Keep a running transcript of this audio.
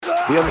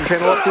The other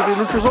channel up to the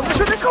neutral zone.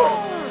 Shoot, let's go!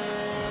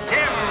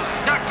 Tim,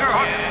 Dr.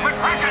 Hook,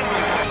 McCracken.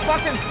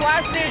 Fucking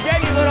slash me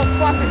again, you little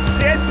fucking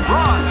shit.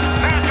 Ross,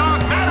 Mad Dog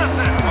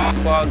Madison.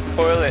 Clogged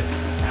toilet.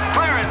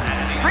 Clarence,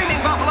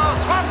 Screaming Buffalo,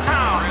 Swamp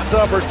Town.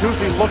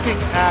 Bertuzzi looking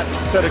at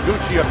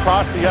Setaguchi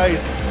across the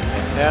ice,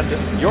 and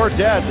 "you're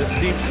dead"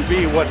 seems to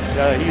be what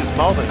he's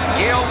mouthing.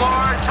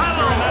 Gilmore,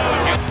 Tuttle.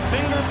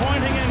 Finger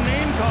pointing and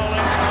name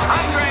calling.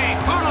 Andre,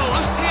 Poodle,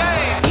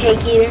 Lucier. Take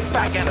it.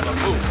 Back end of the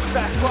booth.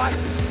 Sasquatch.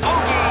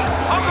 Ogie,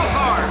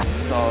 Oglethorpe.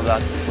 It's all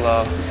about the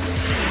flow.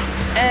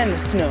 And the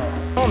snow.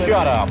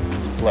 Shut up.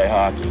 Play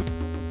hockey.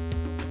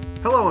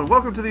 Hello and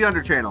welcome to the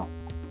Under Channel,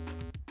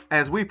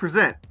 as we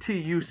present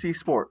TUC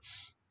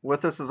Sports.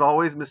 With us as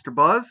always, Mr.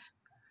 Buzz,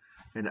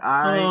 and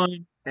I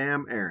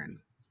am Aaron.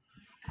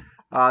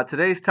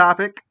 Today's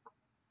topic,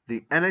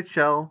 the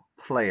NHL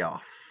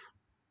Playoffs.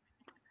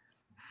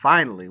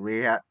 Finally,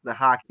 we got the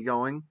hockey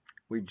going.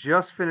 We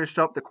just finished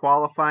up the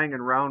qualifying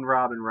and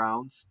round-robin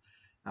rounds.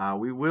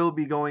 We will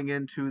be going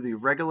into the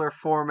regular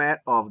format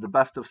of the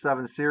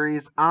best-of-7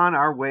 series on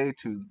our way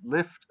to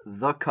lift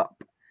the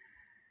cup.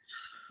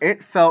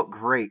 It felt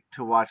great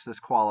to watch this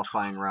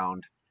qualifying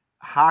round.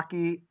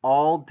 Hockey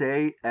all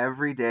day,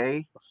 every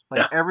day.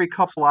 Every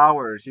couple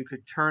hours, you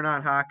could turn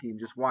on hockey and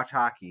just watch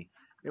hockey.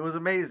 It was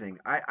amazing.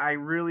 I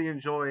really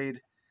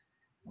enjoyed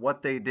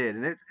what they did.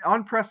 And it's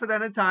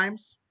unprecedented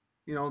times.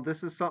 You know,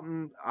 this is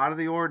something out of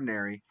the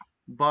ordinary.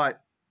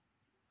 But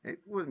it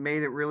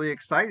made it really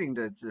exciting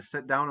to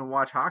sit down and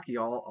watch hockey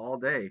all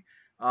day.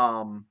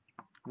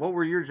 What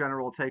were your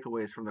general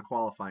takeaways from the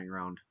qualifying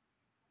round?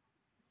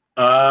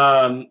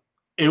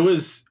 It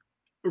was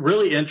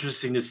really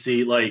interesting to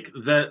see,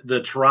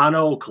 the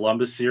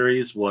Toronto-Columbus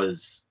series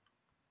was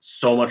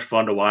so much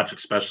fun to watch,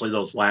 especially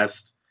those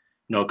last,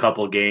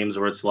 couple of games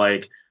where it's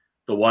like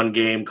the one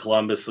game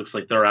Columbus looks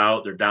like they're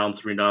out, they're down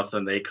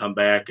 3-0, they come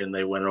back and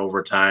they win in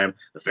overtime.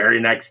 The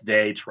very next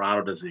day,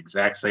 Toronto does the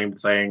exact same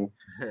thing.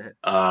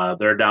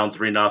 They're down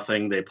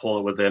 3-0, they pull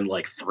it within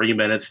 3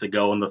 minutes to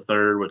go in the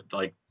third with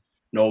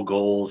no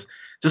goals.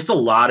 Just a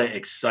lot of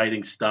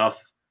exciting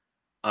stuff.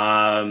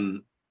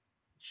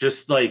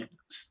 Just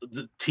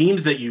the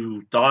teams that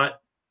you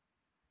thought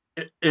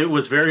it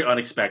was very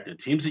unexpected.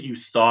 Teams that you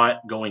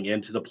thought going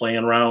into the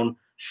play-in round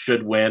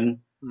should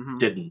win,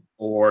 didn't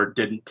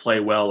play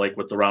well,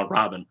 with the round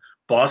robin.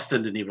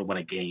 Boston didn't even win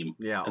a game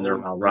in their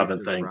round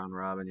robin thing. Round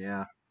robin,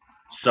 yeah.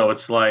 So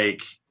it's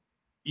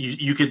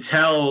you could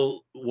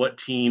tell what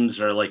teams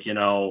are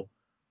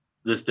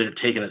they're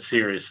taking it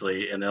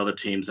seriously, and the other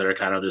teams that are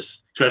kind of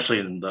just, especially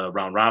in the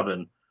round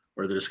robin,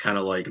 where they're just kind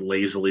of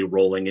lazily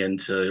rolling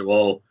into,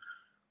 well,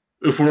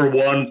 if we're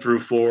 1 through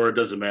 4, it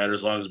doesn't matter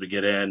as long as we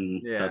get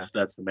in. Yeah.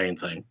 That's the main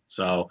thing.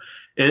 So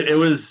it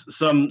was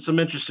some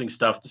interesting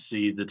stuff to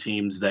see the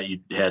teams that you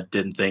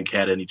didn't think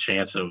had any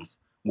chance of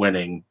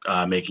winning,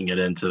 making it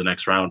into the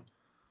next round.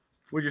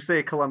 Would you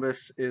say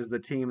Columbus is the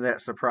team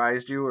that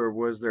surprised you, or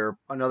was there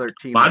another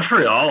team?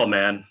 Montreal,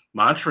 man.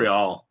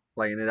 Montreal.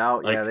 Playing it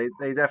out. Yeah,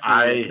 they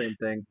definitely did the same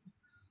thing.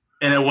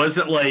 And it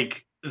wasn't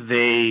like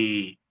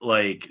they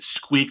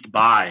squeaked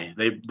by.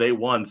 They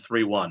won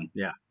 3-1.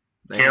 Yeah.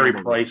 Carey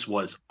Price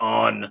was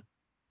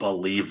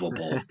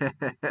unbelievable.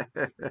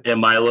 In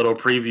my little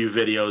preview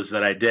videos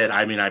that I did,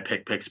 I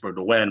picked Pittsburgh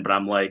to win, but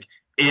I'm like,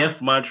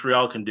 if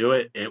Montreal can do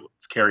it,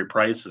 it's Carey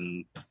Price,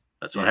 and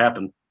that's what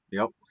happened.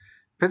 Yep.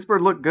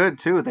 Pittsburgh looked good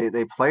too.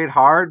 They played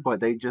hard,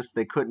 but they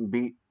couldn't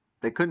beat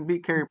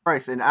Carey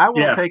Price. And I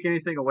won't take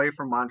anything away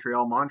from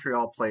Montreal.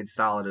 Montreal played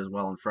solid as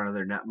well in front of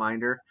their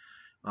netminder.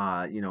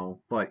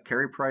 But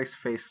Carey Price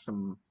faced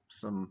some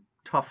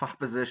tough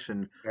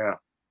opposition. Yeah.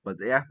 But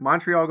yeah,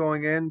 Montreal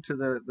going into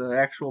the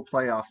actual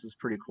playoffs is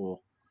pretty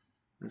cool.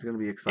 It's going to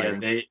be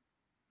exciting. Yeah,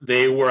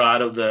 they were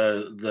out of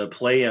the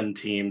play-in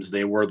teams.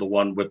 They were the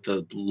one with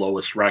the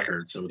lowest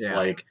record. So it's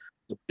the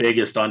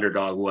biggest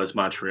underdog was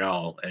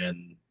Montreal,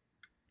 and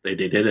they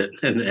did it,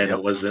 and it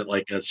wasn't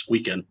a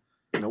squeaking.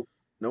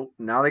 Nope.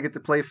 Now they get to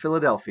play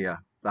Philadelphia,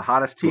 the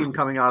hottest team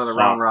coming out of the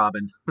round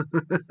robin.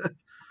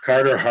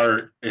 Carter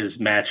Hart is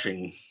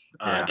matching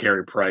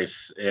Carey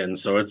Price, and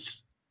so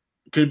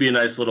could be a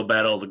nice little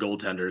battle of the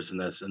goaltenders in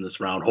this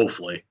round,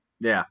 hopefully.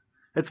 Yeah.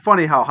 It's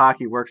funny how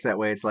hockey works that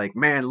way. It's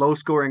low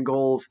scoring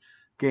goals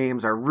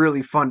games are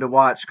really fun to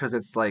watch because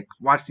it's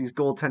watch these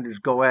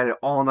goaltenders go at it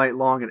all night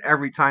long, and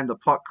every time the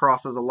puck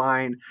crosses a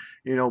line,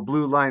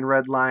 blue line,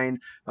 red line,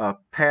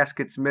 pass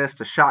gets missed,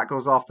 a shot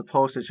goes off the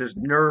post. It's just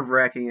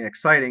nerve-wracking and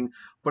exciting.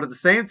 But at the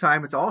same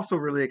time, it's also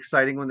really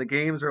exciting when the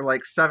games are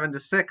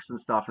 7-6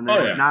 and stuff, and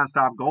there's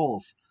nonstop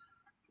goals.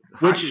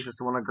 Hockey's just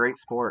a great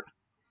sport.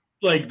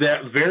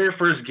 That very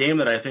first game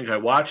that I think I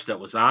watched that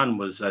was on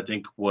was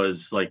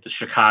the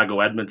Chicago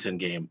Edmonton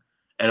game.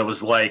 And it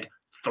was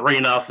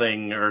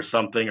 3-0 or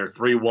something, or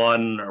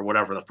 3-1 or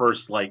whatever, the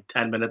first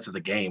 10 minutes of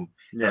the game.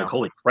 Yeah.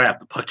 Holy crap,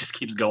 the puck just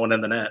keeps going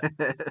in the net.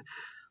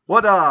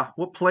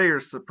 What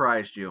players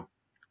surprised you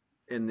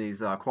in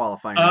these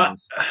qualifying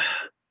rounds?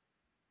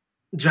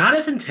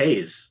 Jonathan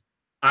Toews.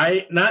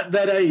 Not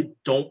that I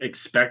don't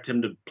expect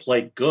him to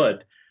play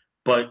good,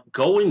 But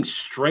going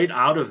straight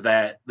out of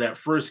that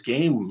first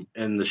game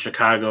in the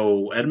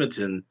Chicago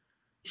Edmonton,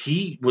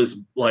 he was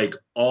like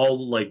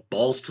all like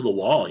balls to the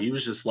wall. He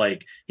was just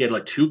like he had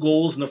like 2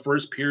 goals in the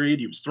first period.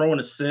 He was throwing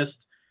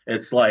assists.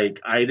 It's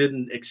like I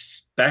didn't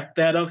expect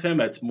that of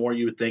him. It's more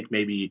you would think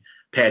maybe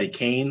Patty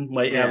Kane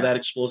might have that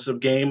explosive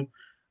game.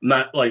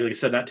 Not like I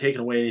said, not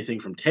taking away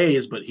anything from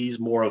Tays, but he's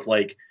more of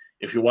like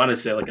if you want to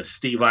say like a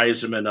Steve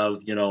Yzerman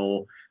of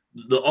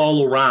the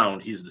all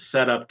around. He's the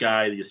setup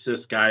guy, the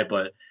assist guy,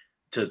 but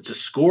to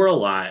score a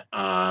lot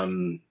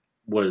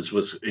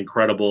was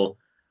incredible.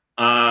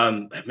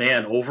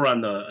 Man, over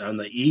on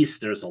the East,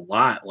 there's a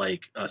lot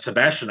like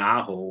Sebastian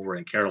Aho over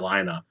in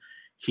Carolina.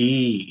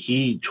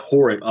 He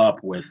tore it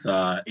up with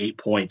 8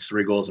 points,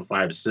 3 goals, and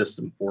 5 assists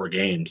in 4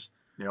 games.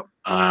 Yep.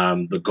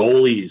 The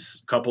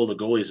goalies, a couple of the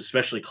goalies,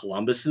 especially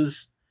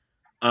Columbus's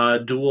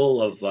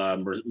duel of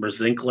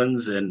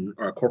Merzinklins and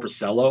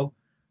Corpusello,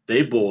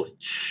 they both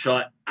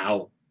shut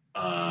out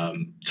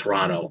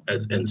Toronto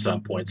in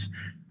some points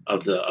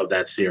of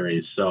that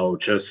series. So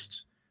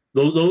just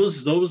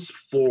those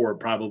 4 would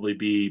probably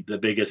be the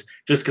biggest.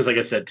 Just because, like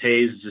I said,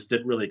 Tays just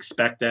didn't really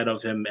expect that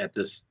of him at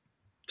this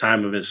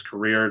time of his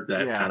career.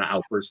 That kind of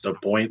outburst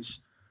of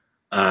points.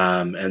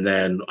 And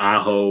then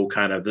Aho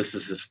this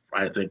is his,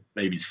 I think,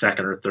 maybe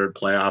 2nd or 3rd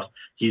playoff.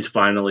 He's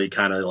finally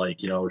kind of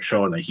like,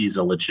 showing that he's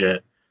a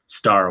legit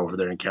star over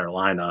there in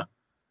Carolina.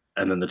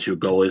 And then the 2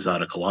 goalies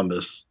out of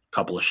Columbus, a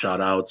couple of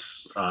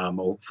shutouts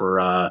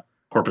for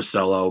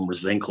Corpusello.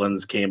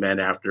 Merzinklins came in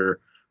after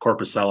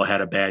Corpusello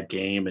had a bad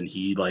game, and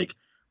he like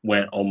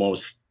went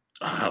almost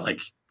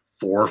like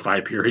 4 or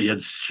 5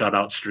 periods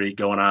shutout streak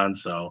going on.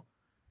 So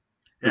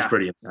it was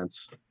pretty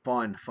intense.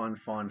 Fun.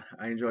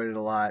 I enjoyed it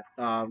a lot.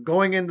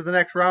 Going into the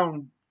next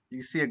round,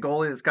 you see a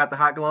goalie that's got the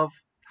hot glove,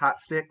 hot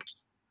stick.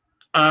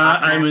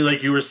 I mean,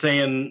 like you were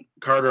saying,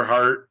 Carter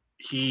Hart,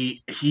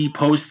 he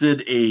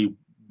posted a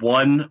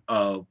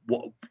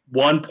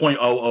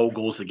 1.00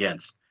 goals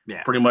against.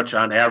 Yeah. Pretty much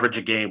on average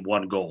a game,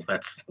 1 goal.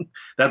 That's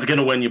going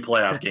to win you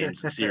playoff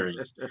games and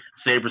series.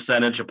 Save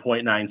percentage of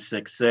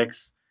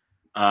 .966.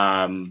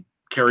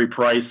 Carey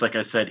Price, like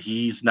I said,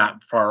 he's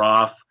not far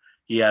off.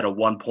 He had a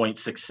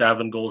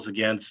 1.67 goals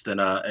against and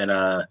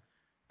a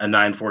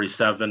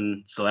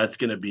 947. So that's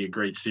going to be a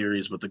great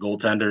series with the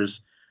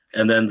goaltenders.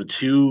 And then the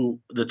two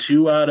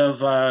out of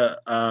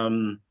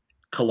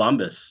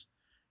Columbus.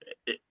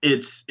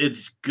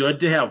 It's good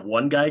to have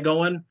one guy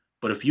going,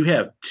 but if you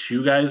have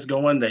 2 guys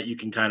going that you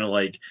can kind of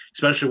like,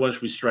 especially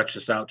once we stretch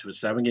this out to a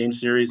 7-game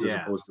series as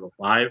opposed to a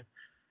 5,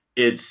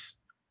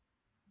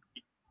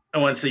 I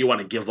wouldn't say you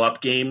want to give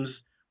up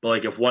games, but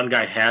like if one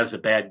guy has a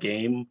bad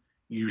game,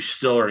 you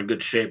still are in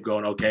good shape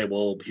going, okay,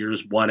 well,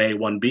 here's 1A,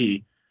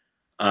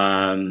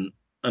 1B.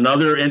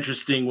 Another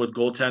interesting with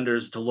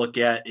goaltenders to look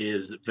at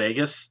is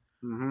Vegas.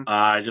 Mm-hmm.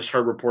 I just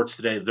heard reports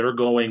today they're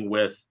going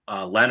with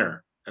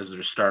Leonard as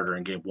their starter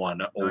in game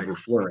 1 over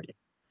Fleury.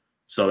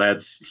 So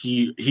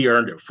he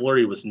earned it.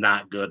 Fleury was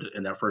not good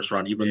in that first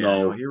round, even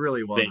though he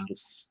really wasn't.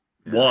 Vegas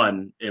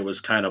won. It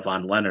was kind of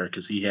on Leonard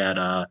because he had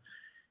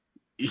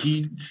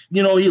he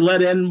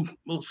let in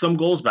some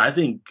goals, but I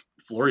think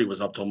Fleury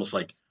was up to almost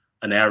like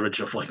an average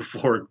of like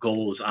 4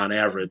 goals on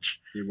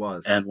average. He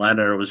was, and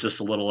Leonard was just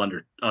a little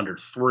under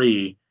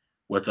 3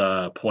 with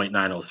a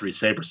 .903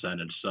 save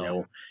percentage.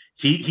 So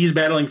he's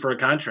battling for a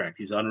contract.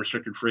 He's an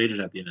unrestricted free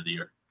agent at the end of the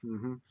year.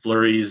 Mm-hmm.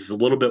 Fleury's a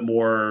little bit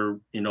more,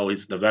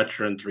 he's the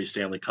veteran, 3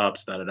 Stanley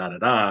Cups,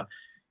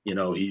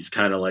 he's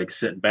kind of like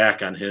sitting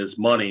back on his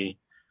money.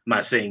 I'm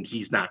not saying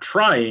he's not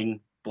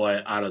trying,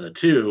 but out of the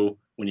 2,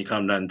 when you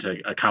come down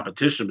to a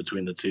competition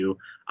between the 2,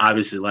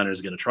 obviously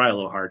Leonard's going to try a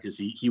little hard because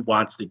he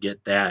wants to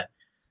get that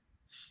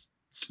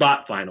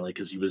spot finally,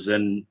 because he was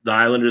in the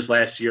Islanders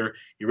last year.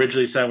 He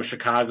originally signed with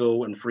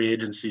Chicago in free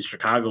agency.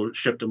 Chicago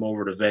shipped him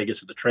over to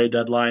Vegas at the trade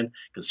deadline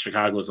because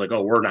Chicago was like,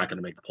 oh, we're not going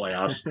to make the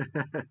playoffs.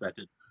 That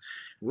did.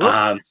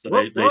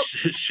 They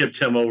shipped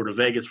him over to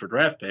Vegas for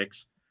draft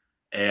picks,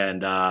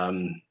 and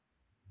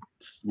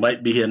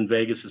might be in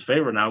Vegas's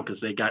favor now because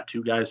they got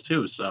 2 guys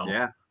too. So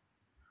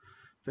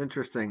it's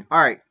interesting. All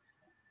right,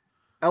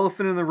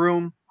 elephant in the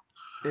room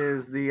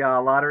is the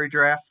lottery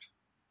draft.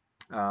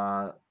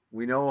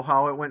 We know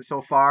how it went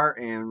so far,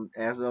 and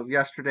as of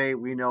yesterday,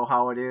 we know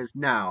how it is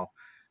now.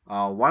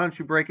 Why don't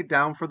you break it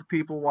down for the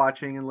people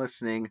watching and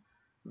listening?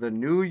 The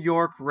New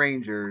York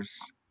Rangers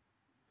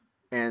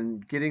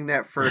and getting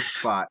that first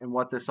spot and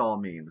what this all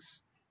means.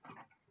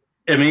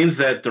 It means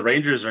that the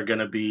Rangers are going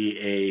to be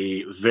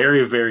a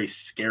very, very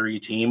scary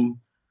team,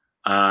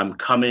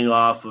 coming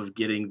off of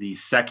getting the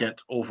 2nd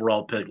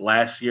overall pick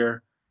last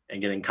year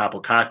and getting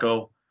Kaapo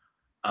Kakko.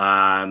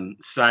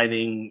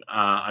 Signing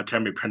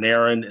Artemi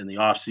Panarin in the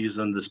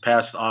offseason, this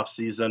past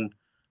offseason,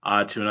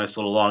 to a nice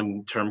little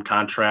long-term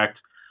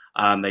contract.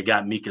 They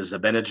got Mika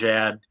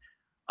Zibanejad,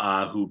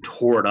 who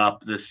tore it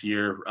up this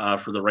year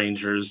for the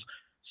Rangers.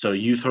 So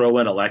you throw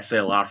in Alexei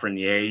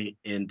Lafreniere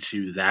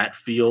into that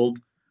field.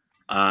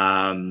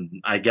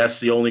 I guess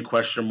the only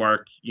question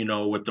mark,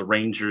 with the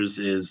Rangers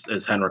is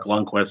Henrik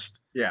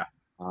Lundqvist. Yeah.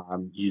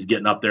 He's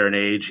getting up there in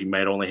age. He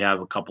might only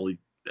have a couple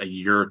a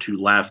year or two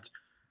left.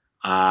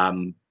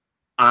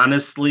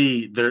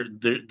 Honestly,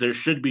 there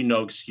should be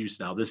no excuse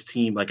now. This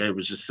team, like I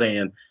was just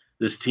saying,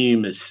 this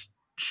team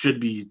should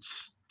be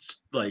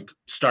like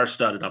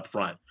star-studded up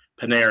front.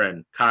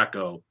 Panarin,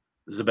 Kakko,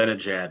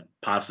 Zibanejad,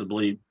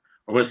 possibly,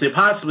 or we'll say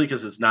possibly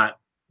because it's not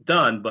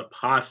done, but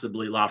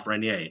possibly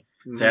Lafreniere.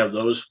 Mhm. To have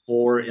those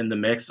four in the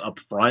mix up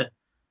front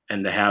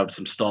and to have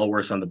some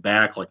stalwarts on the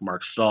back like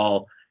Mark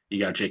Stahl, you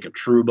got Jacob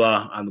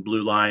Trouba on the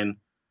blue line.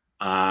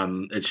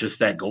 It's just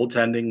that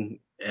goaltending.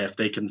 If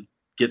they can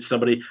get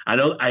somebody, I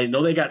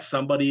know they got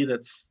somebody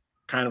that's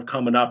kind of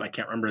coming up. I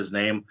can't remember his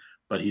name,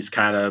 but he's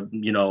kind of,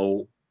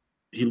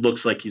 he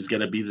looks like he's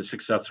going to be the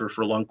successor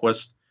for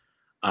Lundqvist.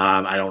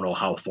 I don't know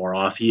how far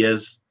off he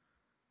is,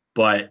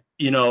 but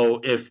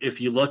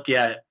if you look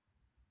at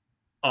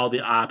all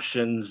the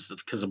options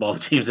because of all the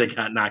teams that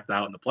got knocked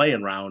out in the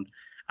play-in round,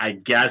 I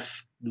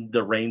guess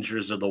the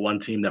Rangers are the one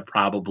team that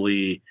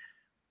probably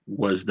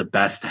was the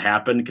best to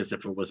happen, because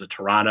if it was a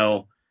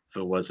Toronto, if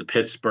it was a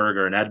Pittsburgh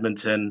or an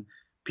Edmonton,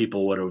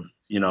 people would have,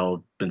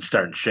 been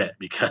starting shit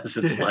because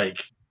it's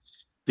like,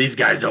 these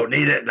guys don't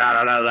need it.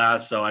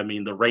 So, I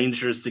mean, the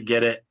Rangers to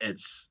get it,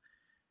 it's,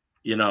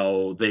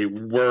 they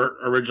were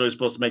originally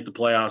supposed to make the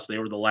playoffs. They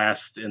were the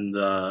last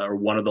or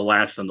one of the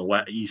last in the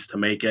West East to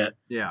make it.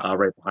 Yeah.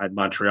 Right behind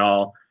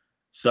Montreal.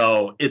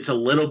 So it's a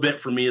little bit,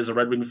 for me as a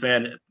Red Wing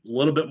fan, a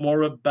little bit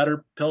more of a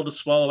better pill to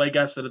swallow, I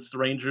guess, that it's the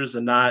Rangers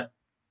and not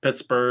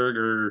Pittsburgh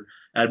or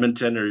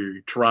Edmonton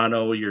or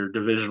Toronto, your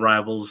division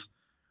rivals.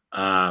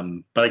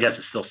 But I guess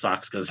it still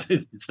sucks because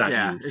it's not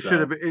you.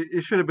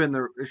 It should have been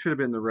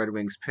the Red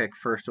Wings pick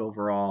first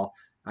overall.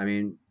 I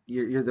mean,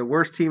 you're the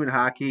worst team in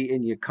hockey,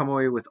 and you come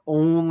away with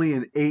only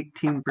an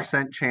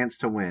 18% chance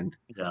to win.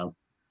 Yeah.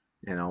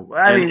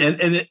 I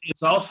mean,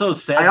 it's also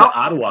sad that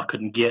Ottawa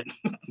couldn't get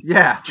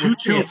two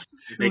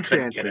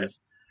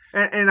chances.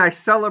 And I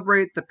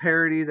celebrate the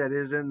parity that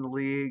is in the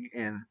league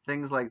and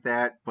things like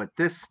that, but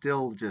this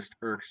still just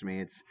irks me.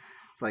 It's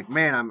like,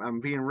 man, I'm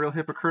being real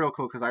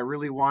hypocritical because I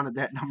really wanted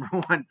that number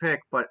one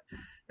pick, but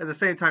at the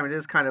same time, it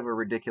is kind of a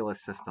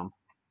ridiculous system.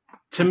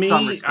 To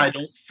me, I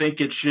don't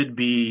think it should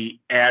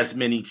be as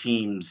many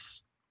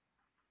teams.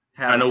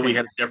 I know we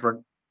had a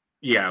different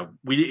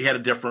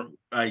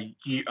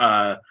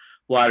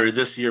lottery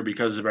this year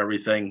because of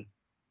everything,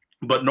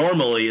 but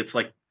normally it's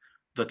like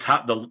the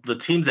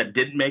teams that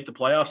didn't make the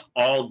playoffs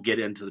all get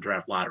into the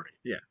draft lottery.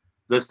 Yeah.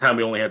 This time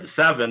we only had the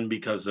 7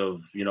 because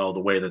of,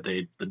 the way that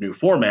the new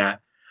format.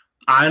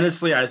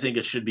 Honestly, I think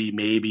it should be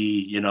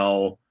maybe,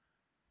 and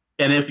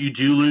if you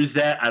do lose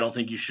that, I don't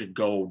think you should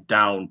go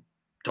down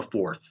to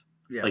 4th.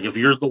 Yeah. Like if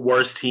you're the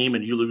worst team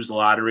and you lose the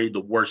lottery,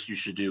 the worst you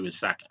should do is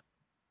 2nd.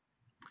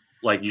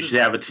 Like you should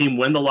have a team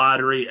win the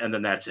lottery and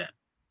then that's it.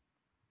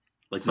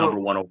 Like number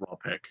 1 overall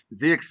pick.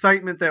 The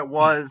excitement that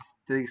was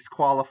these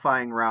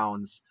qualifying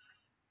rounds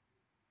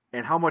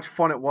and how much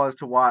fun it was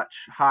to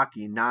watch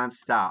hockey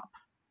nonstop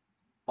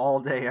all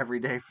day, every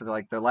day for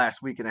the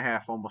last week and a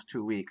half, almost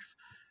 2 weeks.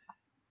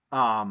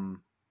 Do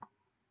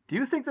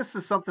you think this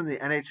is something the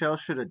NHL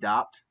should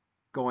adopt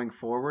going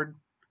forward?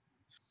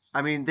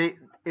 I mean,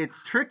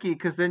 it's tricky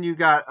because then you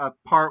got a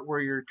part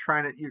where you're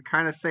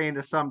kind of saying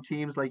to some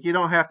teams, like, you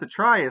don't have to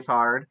try as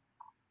hard,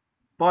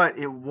 but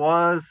it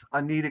was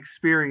a neat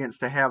experience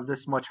to have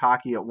this much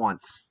hockey at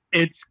once.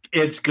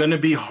 It's going to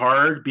be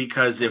hard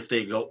because if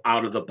they go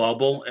out of the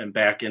bubble and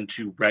back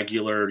into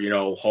regular,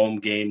 home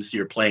games,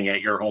 you're playing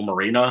at your home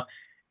arena,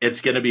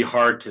 it's going to be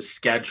hard to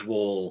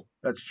schedule.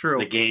 That's true.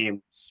 The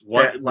games.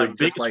 The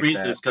biggest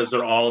reason is because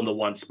they're all in the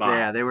one spot.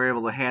 Yeah, they were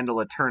able to handle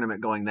a tournament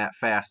going that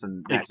fast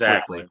and that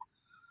exactly.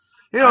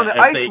 quickly.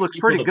 The ice looks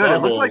pretty good. It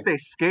looked like they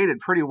skated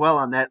pretty well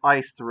on that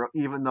ice,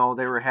 even though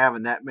they were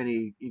having that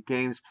many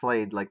games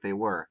played like they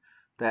were.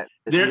 The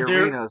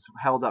arenas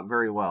held up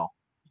very well.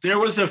 There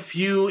was a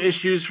few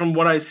issues from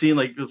what I've seen,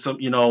 like some,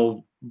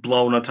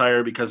 blown a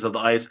tire because of the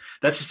ice.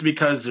 That's just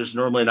because there's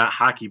normally not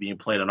hockey being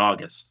played in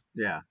August.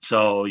 Yeah.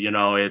 So,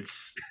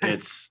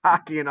 it's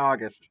hockey in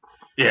August.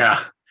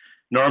 Yeah.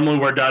 Normally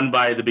we're done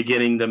by the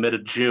mid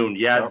of June.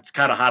 Yeah, yep. It's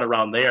kind of hot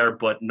around there,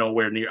 but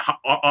nowhere near.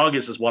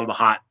 August is one of the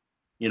hot,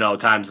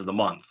 times of the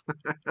month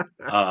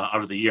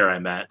of the year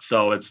I'm at.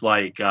 So it's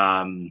like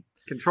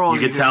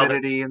controlling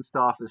humidity and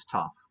stuff is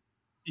tough.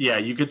 Yeah,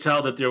 you could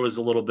tell that there was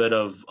a little bit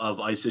of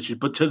ice issue,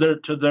 but to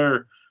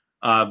their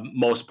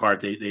most part,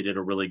 they did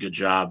a really good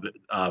job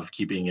of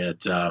keeping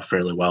it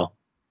fairly well.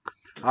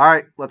 All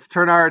right, let's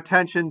turn our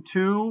attention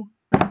to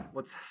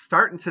what's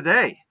starting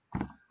today.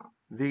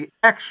 The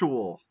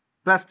actual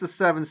best of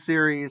 7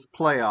 series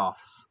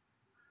playoffs.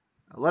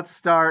 Let's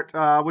start.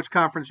 Which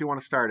conference you want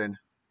to start in?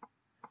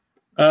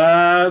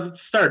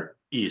 Let's start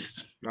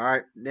East. All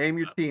right, name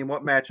your team.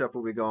 What matchup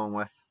are we going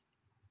with?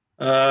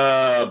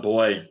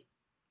 Boy.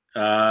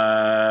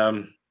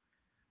 They're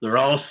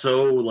all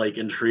so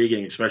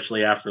intriguing,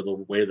 especially after the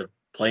way the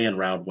play-in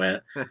round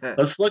went.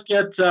 Let's look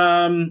at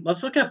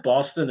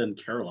Boston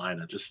and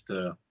Carolina.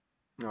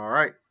 All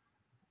right.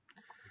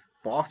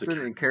 Boston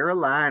and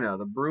Carolina,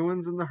 the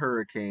Bruins and the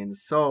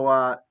Hurricanes. So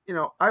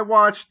I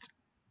watched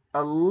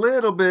a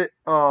little bit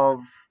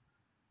of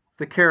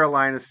the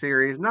Carolina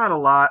series. Not a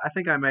lot. I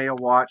think I may have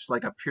watched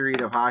like a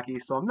period of hockey,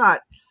 so I'm not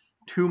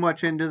too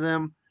much into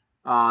them.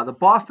 The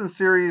Boston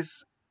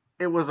series,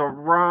 it was a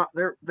round.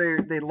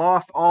 They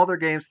lost all their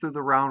games through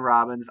the round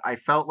robins. I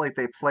felt like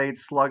they played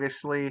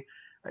sluggishly.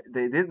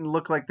 They didn't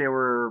look like they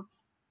were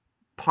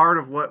part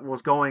of what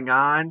was going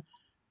on.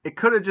 It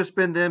could have just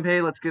been them,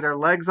 hey, let's get our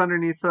legs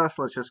underneath us.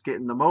 Let's just get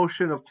in the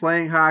motion of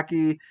playing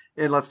hockey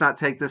and let's not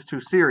take this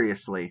too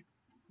seriously.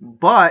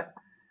 But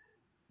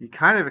you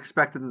kind of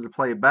expected them to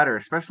play better,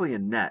 especially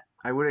in net.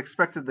 I would have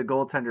expected the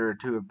goaltender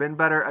to have been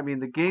better. I mean,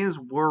 the games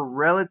were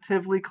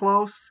relatively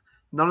close.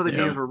 None of the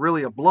games were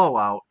really a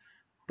blowout,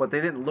 but they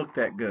didn't look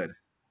that good.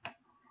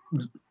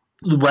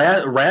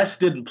 Rask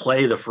didn't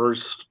play the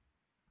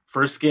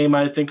first game,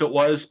 I think it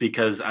was,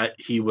 because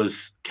he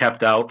was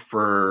kept out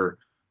for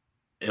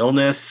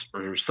illness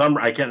or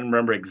I can't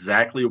remember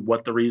exactly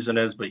what the reason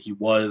is, but he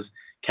was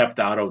kept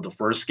out of the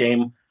first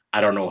game. I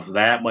don't know if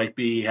that might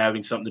be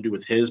having something to do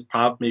with his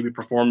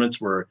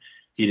performance, where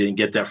he didn't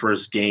get that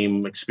first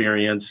game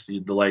experience,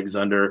 the legs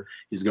under.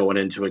 He's going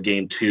into a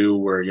game 2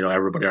 where,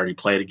 everybody already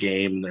played a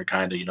game and they're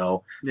kind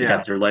of, they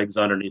got their legs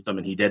underneath them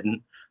and he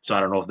didn't. So I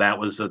don't know if that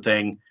was the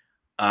thing.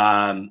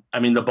 I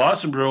mean, the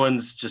Boston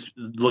Bruins, just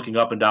looking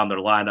up and down their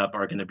lineup,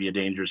 are going to be a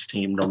dangerous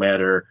team no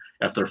matter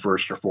if they're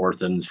first or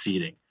fourth in the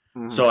seeding.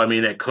 Mm-hmm. So, I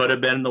mean, it could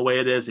have been the way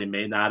it is. They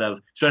may not have,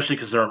 especially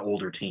because they're an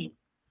older team.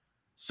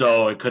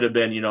 So it could have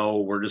been,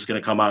 we're just going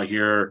to come out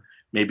here,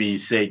 maybe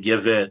say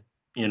give it,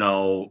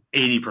 80%,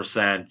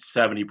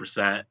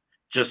 70%,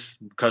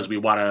 just because we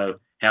want to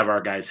have our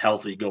guys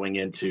healthy going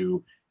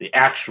into the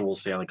actual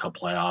Stanley Cup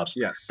playoffs.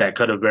 Yes. That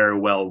could have very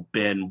well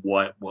been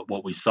what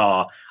we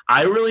saw.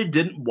 I really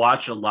didn't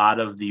watch a lot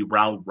of the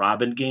round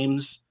robin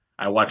games.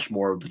 I watched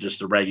more of just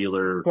the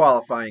regular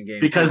qualifying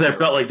games because I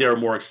felt like they were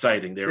more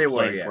exciting. They were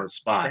playing for a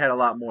spot. They had a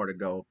lot more to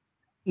go.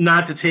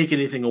 Not to take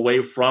anything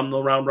away from the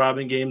round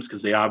robin games,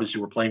 because they obviously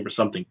were playing for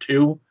something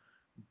too,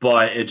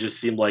 but it just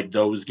seemed like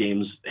those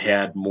games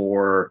had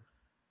more.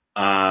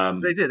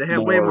 They did. They had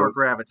way more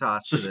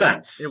gravitas.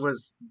 Suspense. It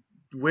was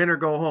win or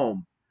go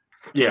home.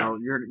 Yeah,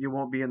 you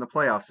won't be in the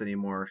playoffs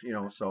anymore.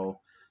 So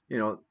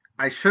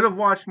I should have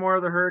watched more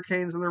of the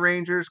Hurricanes and the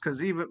Rangers,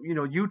 because even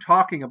you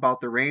talking about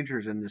the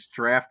Rangers in this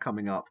draft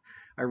coming up,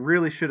 I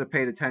really should have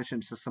paid attention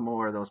to some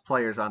more of those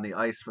players on the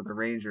ice for the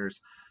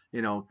Rangers.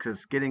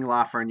 Because getting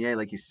Lafreniere,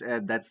 like you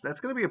said, that's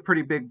going to be a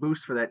pretty big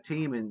boost for that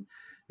team. And,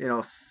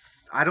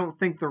 I don't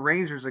think the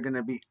Rangers are going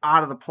to be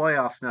out of the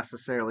playoffs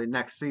necessarily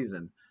next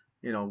season,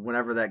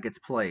 whenever that gets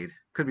played.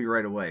 Could be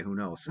right away. Who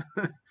knows?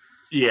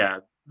 Yeah,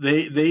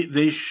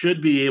 they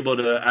should be able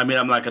to. I mean,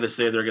 I'm not going to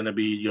say they're going to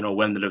be,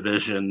 win the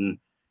division,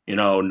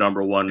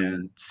 number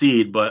one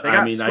seed, but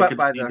I mean, I could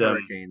see them.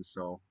 Hurricanes,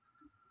 so.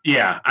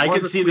 Yeah, I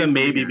could see them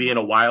maybe being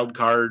a wild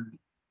card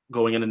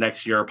going into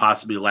next year,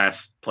 possibly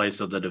last place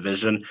of the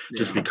division,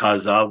 just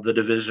because of the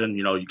division.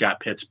 You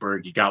got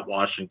Pittsburgh, you got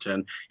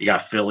Washington, you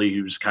got Philly,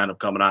 who's kind of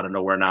coming out of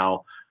nowhere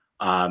now.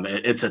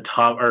 It's a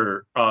tough,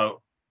 we're talking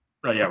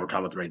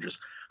about the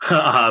Rangers.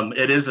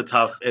 It's a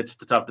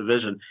tough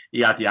division.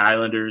 You got the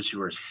Islanders,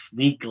 who are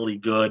sneakily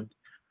good.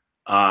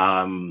 So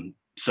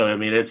I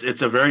mean,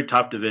 it's a very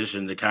tough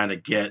division to kind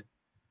of get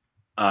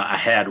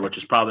ahead, which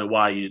is probably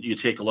why you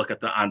take a look at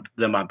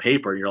them on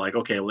paper and you're like,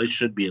 okay, well, they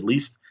should be at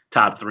least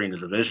top 3 in the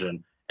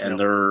division, and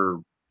they're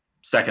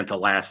second to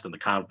last in the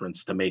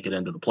conference to make it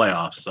into the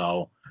playoffs.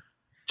 So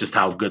just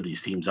how good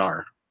these teams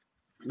are.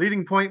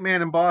 Leading point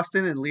man in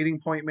Boston and leading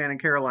point man in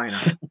Carolina.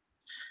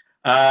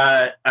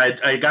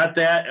 I got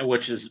that,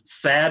 which is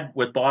sad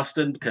with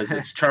Boston, because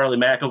it's Charlie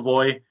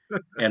McAvoy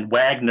and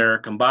Wagner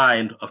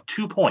combined of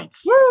 2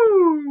 points.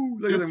 Woo!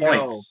 Look 2 at them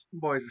points. go.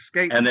 Boys are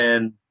skating. And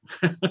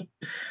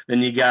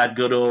then you got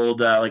good old,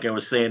 like I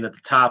was saying at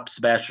the top,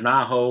 Sebastian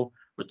Aho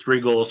with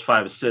 3 goals,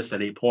 5 assists,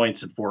 and 8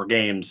 points in 4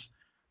 games.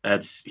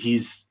 There's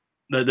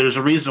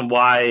a reason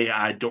why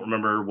I don't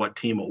remember what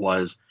team it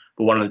was,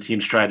 but one of the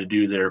teams tried to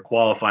do their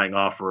qualifying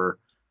offer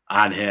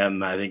on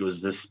him. I think it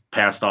was this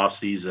past off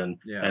season,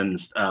 and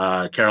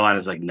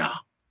Carolina's like, no,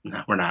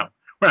 we're not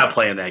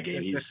playing that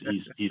game. He's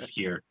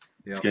here.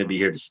 He's going to be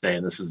here to stay,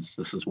 and this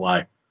is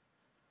why.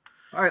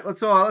 All right,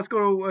 let's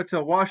go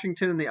to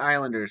Washington and the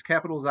Islanders.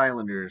 Capitals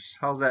Islanders.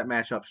 How's that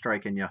matchup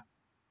striking you?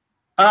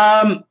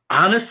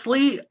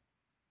 Honestly,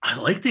 I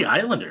like the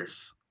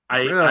Islanders.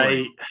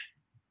 Really?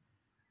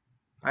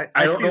 I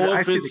don't know if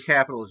I see the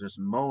Capitals just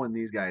mowing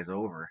these guys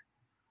over.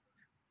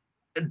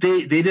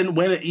 They didn't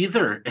win it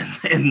either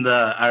in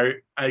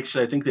the.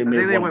 Actually, I think they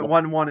made. They went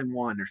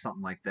 1-1-1 or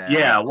something like that.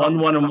 Yeah,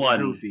 1-1-1.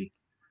 Goofy.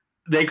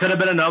 They could have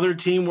been another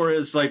team where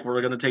it's like,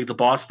 we're going to take the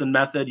Boston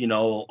method. A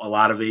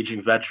lot of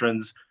aging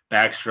veterans,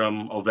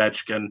 Backstrom,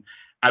 Ovechkin.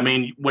 I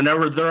mean,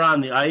 whenever they're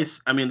on the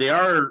ice, I mean, they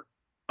are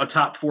a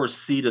top 4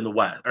 seed in the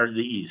West or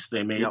the East.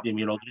 They made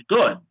them,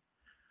 good.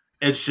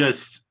 It's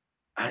just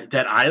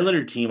that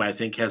Islander team, I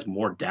think, has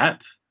more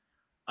depth.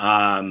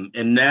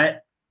 And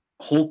that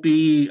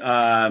Holtby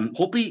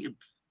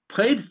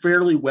played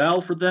fairly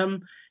well for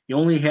them. He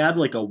only had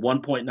like a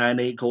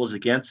 1.98 goals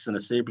against and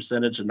a save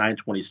percentage of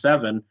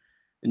 .927.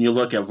 and you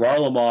look at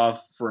Varlamov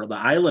for the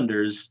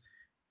Islanders.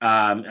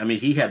 I mean,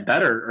 he had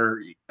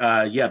better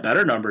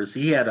numbers.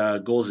 He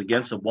had goals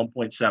against of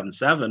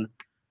 1.77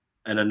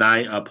 and a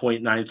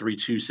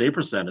 0.932 save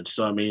percentage.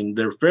 So I mean,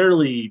 they're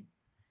fairly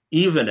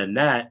even in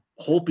net.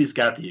 Holtby's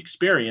got the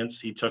experience.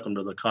 He took him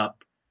to the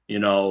Cup,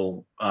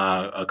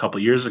 a couple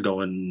years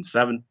ago in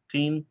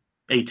 18.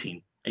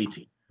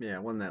 Yeah,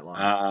 it wasn't that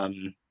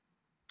long.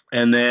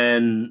 And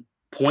then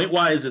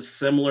point-wise, it's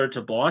similar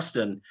to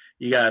Boston.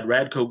 You got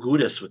Radko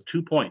Gudas with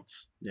 2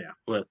 points. Yeah.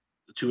 With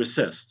 2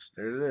 assists.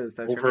 There it is.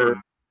 That's Over your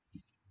man.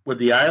 with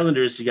the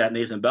Islanders, you got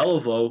Nathan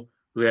Beliveau,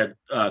 who had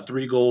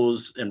 3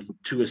 goals and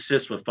 2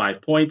 assists with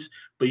 5 points.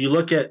 But you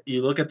look at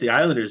the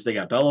Islanders, they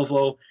got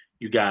Beliveau,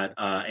 you got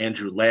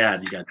Andrew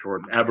Ladd, you got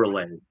Jordan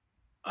Eberle,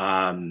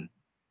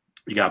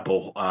 you got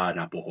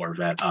not Bo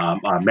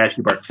Horvat,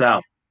 Matthew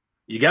Barzal.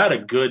 You got a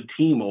good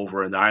team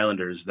over in the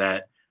Islanders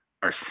that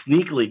are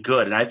sneakily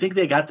good, and I think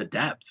they got the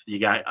depth. You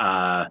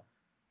got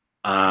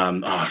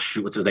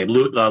what's his name?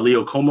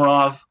 Leo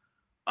Komarov,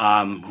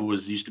 who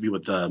used to be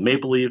with the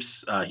Maple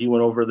Leafs. He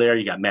went over there.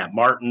 You got Matt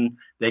Martin.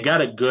 They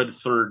got a good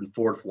third and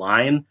fourth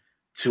line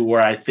to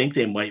where I think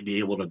they might be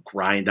able to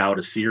grind out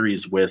a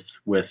series with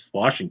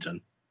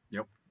Washington.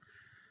 Yep.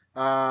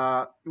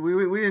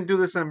 We didn't do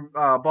this in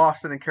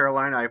Boston and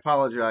Carolina. I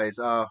apologize.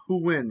 Who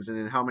wins and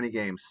in how many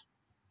games?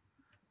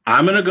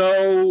 I'm gonna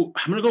go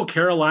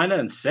Carolina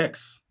in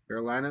 6.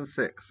 Carolina in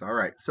 6. All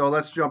right. So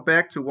let's jump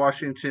back to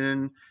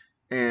Washington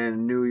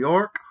and New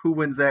York. Who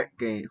wins that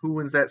game? Who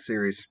wins that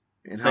series?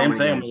 And same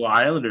thing. Well,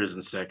 Islanders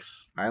in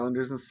 6.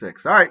 Islanders in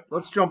 6. All right.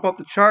 Let's jump up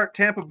the chart.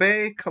 Tampa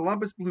Bay,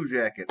 Columbus Blue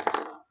Jackets.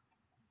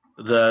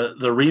 The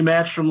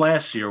rematch from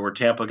last year where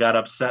Tampa got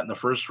upset in the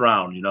first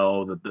round.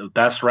 The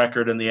best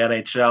record in the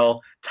NHL,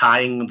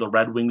 tying the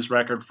Red Wings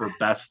record for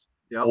best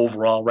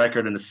overall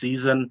record in the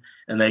season,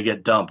 and they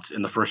get dumped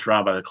in the first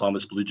round by the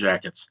Columbus Blue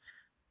Jackets.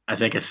 I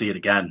think I see it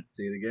again.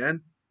 See it again?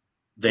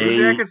 The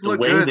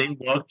way good. They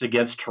looked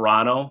against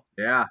Toronto.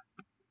 Yeah.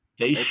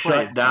 They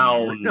shut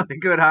down really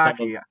good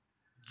hockey.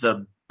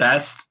 The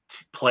best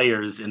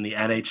players in the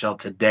NHL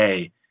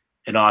today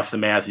in Austin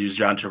Matthews,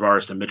 John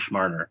Tavares, and Mitch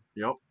Marner.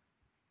 Yep.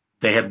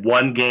 They had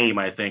one game,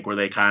 I think, where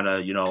they kind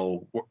of,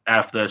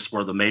 after this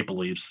were the Maple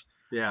Leafs.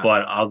 Yeah.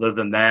 But other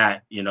than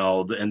that,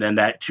 and then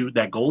that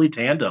goalie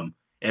tandem,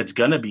 it's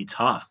going to be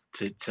tough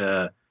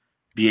to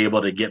be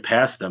able to get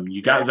past them.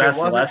 You got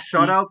Vasilevsky. It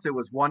wasn't shutouts. It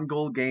was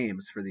 1-goal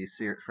games for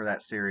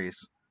that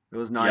series. It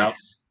was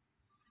nice.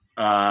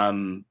 Yep.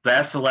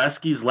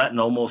 Vasilevsky's letting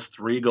almost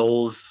 3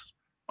 goals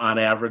on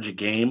average a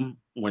game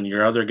when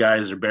your other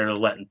guys are barely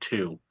letting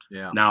 2.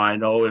 Yeah. Now I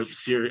know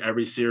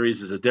every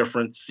series is a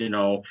difference.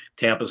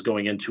 Tampa's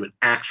going into an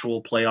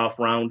actual playoff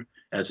round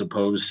as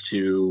opposed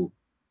to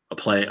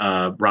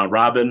a round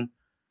robin.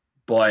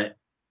 But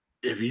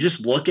if you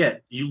just look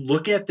at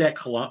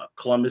that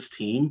Columbus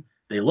team,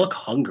 they look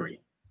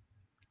hungry.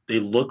 They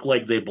look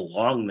like they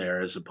belong there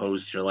as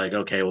opposed to like,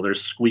 okay, well, they're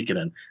squeaking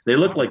in. They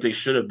look like they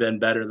should have been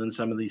better than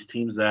some of these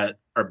teams that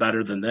are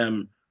better than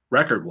them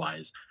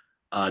record-wise.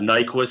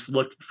 Nyquist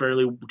looked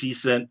fairly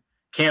decent.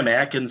 Cam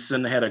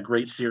Atkinson had a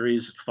great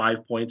series,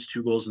 5 points,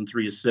 2 goals, and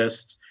 3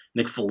 assists.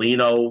 Nick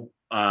Foligno,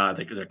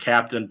 their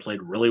captain,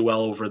 played really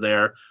well over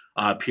there.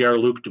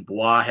 Pierre-Luc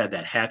Dubois had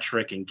that hat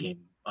trick in game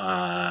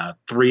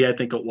 3, I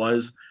think it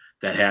was,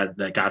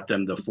 that got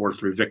them the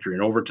 4-3 victory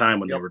in overtime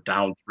when they were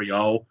down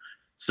 3-0.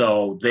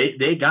 So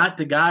they got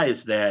the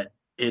guys that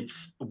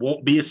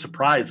won't be a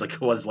surprise like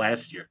it was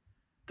last year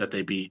that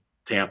they beat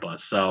Tampa.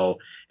 So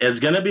it's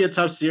going to be a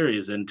tough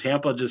series, and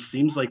Tampa just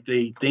seems like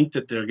they think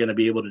that they're going to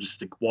be able to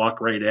just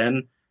walk right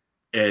in.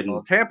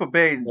 And Tampa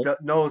Bay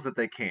knows that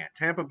they can't.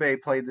 Tampa Bay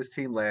played this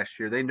team last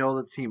year. They know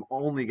the team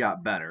only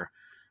got better.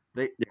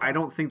 I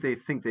don't think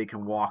they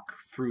can walk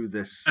through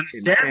this. And the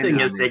sad thing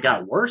is they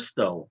got worse,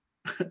 though.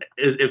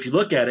 If you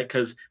look at it,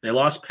 because they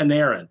lost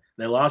Panarin,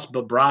 they lost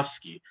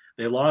Bobrovsky,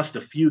 they lost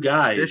a few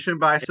guys. Addition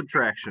by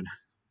subtraction.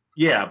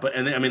 Yeah, but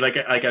I mean, like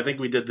I think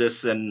we did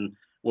this when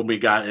we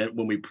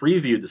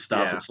previewed the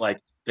stuff. Yeah. It's like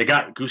they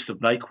got Gustav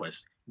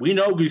Nyquist. We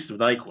know Gustav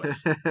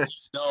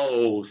Nyquist.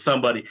 know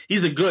somebody.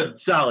 He's a good,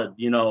 solid,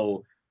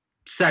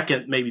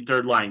 second, maybe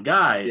third line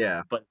guy.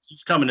 Yeah. But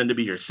he's coming in to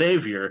be your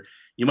savior.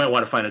 You might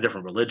want to find a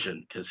different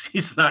religion because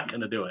he's not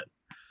going to do it.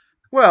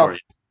 Well,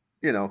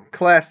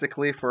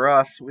 classically for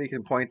us, we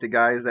can point to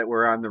guys that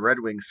were on the Red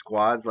Wings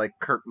squads like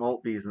Kirk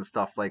Maltby's and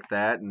stuff like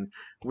that, and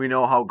we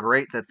know how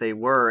great that they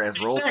were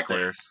as role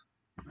players.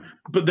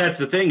 But that's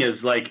the thing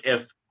is, like,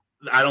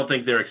 I don't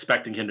think they're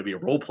expecting him to be a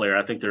role player.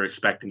 I think they're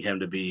expecting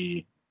him to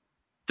be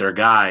their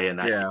guy, and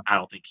I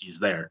don't think he's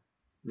there.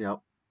 Yep.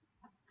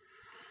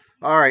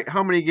 All right,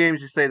 how many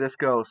games you say this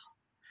goes?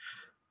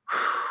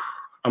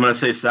 I'm going to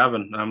say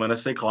 7. I'm going to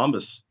say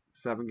Columbus.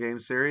 7-game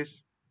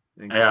series?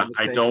 Yeah,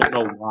 I don't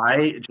know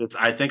why.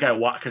 I think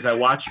because I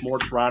watched more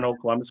Toronto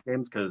Columbus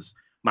games because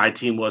my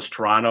team was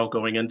Toronto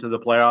going into the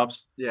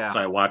playoffs. Yeah. So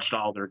I watched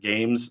all their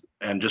games,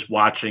 and just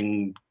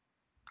watching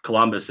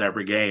Columbus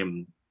every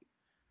game,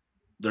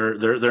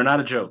 they're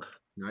not a joke.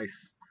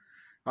 Nice.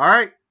 All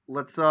right,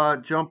 let's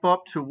jump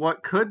up to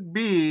what could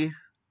be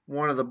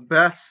one of the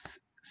best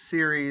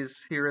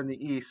series here in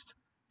the East,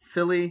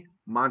 Philly,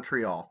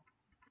 Montreal.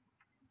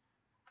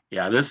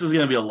 Yeah, this is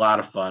going to be a lot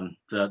of fun.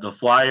 The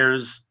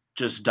Flyers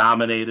just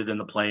dominated in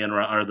the play-in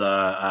or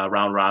the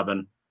round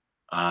robin.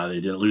 They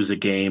didn't lose a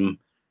game.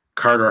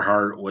 Carter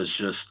Hart was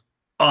just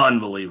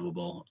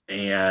unbelievable.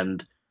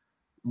 And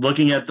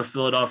looking at the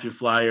Philadelphia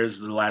Flyers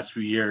the last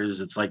few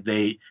years, it's like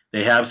they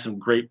have some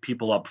great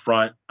people up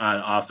front on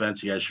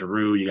offense. You got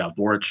Giroux, you got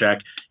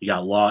Voracek, you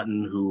got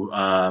Lawton, who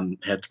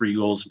had 3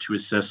 goals and 2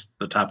 assists,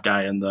 the top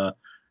guy in the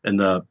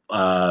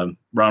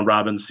round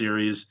robin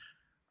series.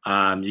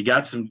 You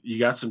got some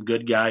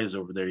good guys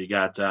over there. You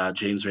got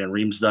James Van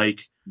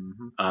Riemsdyk,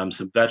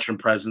 some veteran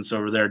presence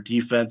over there.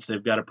 Defense,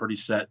 they've got a pretty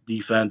set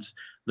defense.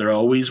 They're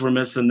always were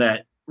missing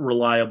that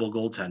reliable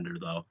goaltender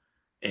though,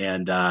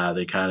 and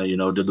they kind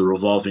of did the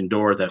revolving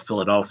door that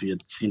Philadelphia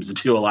seems to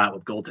do a lot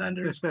with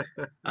goaltenders,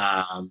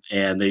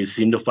 and they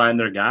seem to find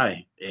their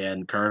guy.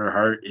 And Carter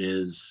Hart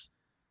is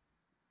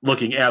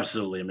looking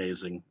absolutely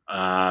amazing.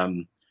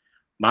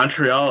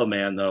 Montreal,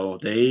 man, though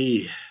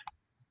I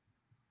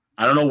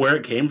don't know where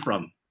it came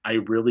from. I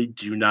really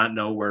do not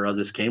know where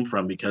this came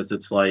from, because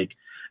it's like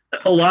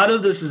a lot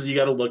of this is you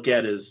got to look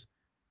at is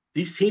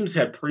these teams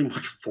had pretty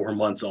much 4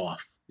 months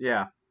off.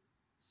 Yeah.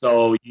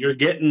 So you're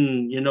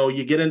getting,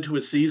 you get into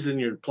a season,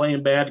 you're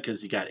playing bad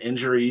because you got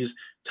injuries,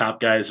 top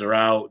guys are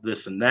out,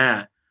 this and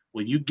that.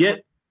 Well, you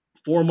get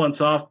 4 months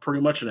off,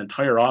 pretty much an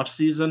entire off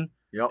season.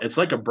 Yep. It's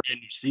like a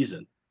brand new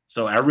season.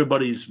 So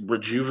everybody's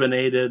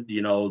rejuvenated.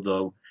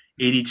 The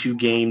 82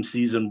 game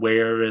season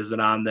wear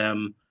isn't on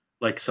them.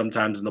 Like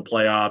sometimes in the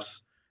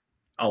playoffs,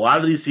 a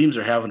lot of these teams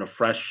are having a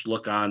fresh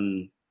look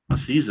on a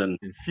season.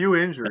 And few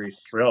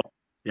injuries. Real.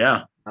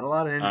 Yeah. Not a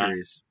lot of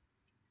injuries.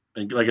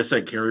 And like I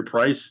said, Carey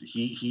Price,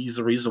 he's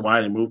the reason why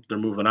they're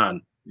moving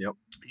on. Yep.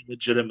 He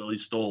legitimately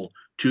stole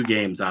 2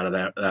 games out of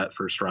that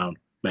first round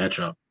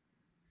matchup.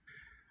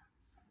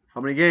 How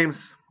many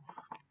games?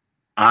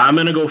 I'm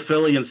gonna go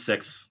Philly in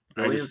 6.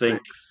 Philly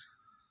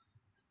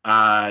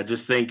I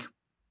just think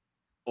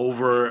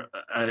over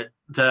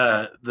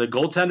the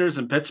goaltenders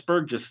in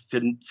Pittsburgh just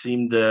didn't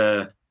seem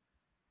to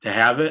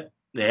have it.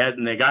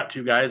 They got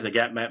 2 guys. They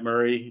got Matt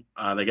Murray.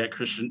 They got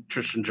Tristan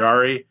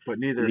Jarry. But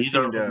neither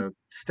seemed to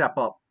step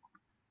up.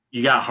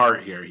 You got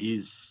Hart here.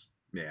 He's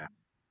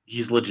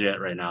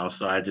legit right now.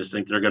 So I just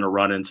think they're going to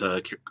run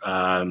into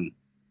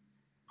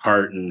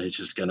Hart, and it's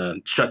just going to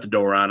shut the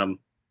door on him.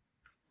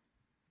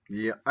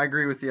 Yeah, I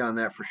agree with you on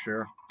that for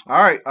sure. All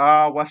right,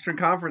 Western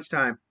Conference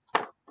time.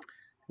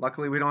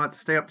 Luckily, we don't have to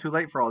stay up too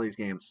late for all these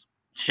games.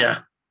 Yeah,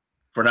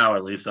 for now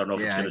at least. I don't know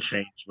if it's going to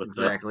change.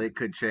 Exactly, it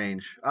could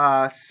change.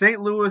 St.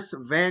 Louis,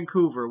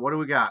 Vancouver. What do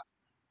we got?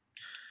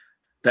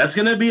 That's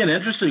going to be an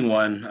interesting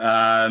one.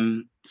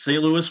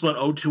 St. Louis went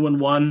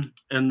 0-2-1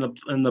 in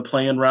the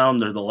play-in round.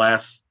 They're the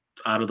last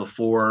out of the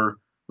 4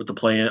 with the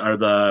play-in or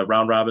the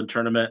round robin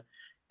tournament.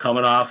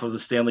 Coming off of the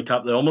Stanley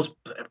Cup, they almost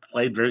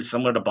played very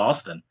similar to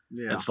Boston.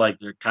 Yeah. It's like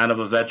they're kind of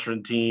a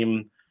veteran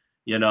team.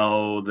 They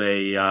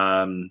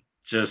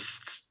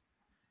just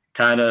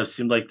kind of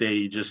seemed like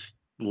they just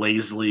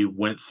lazily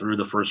went through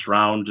the first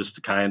round just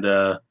to kind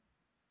of,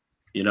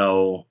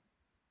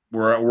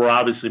 we're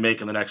obviously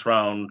making the next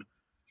round.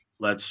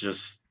 Let's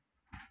just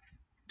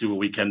do what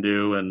we can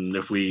do. And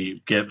if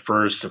we get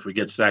first, if we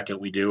get second,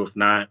 we do. If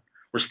not,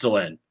 we're still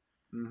in.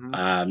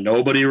 Mm-hmm.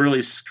 Nobody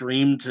really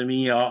screamed to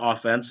me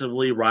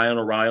offensively. Ryan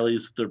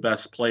O'Reilly's their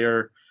best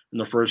player in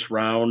the first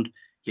round.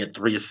 He had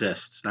 3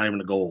 assists, not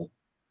even a goal.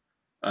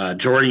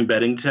 Jordan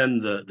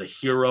Beddington, the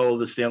hero of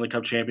the Stanley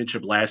Cup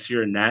championship last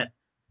year in net,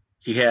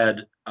 he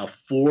had a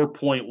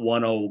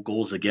 4.10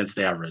 goals against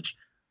average,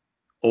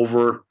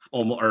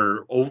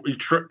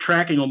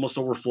 tracking almost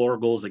over 4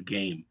 goals a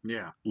game.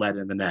 Yeah, led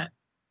in the net.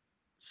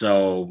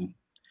 So,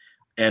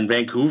 and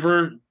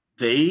Vancouver,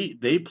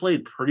 they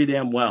played pretty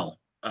damn well.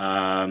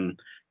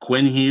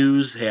 Quinn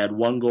Hughes had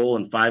 1 goal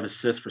and 5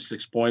 assists for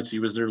 6 points. He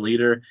was their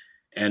leader.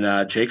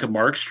 And Jacob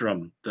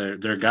Markstrom,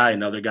 their guy,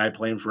 another guy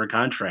playing for a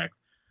contract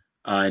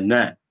in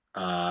net.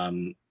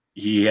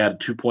 He had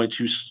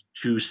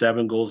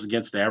 2.27 goals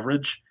against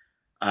average.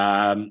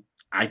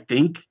 I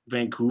think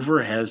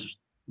Vancouver has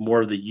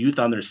more of the youth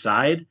on their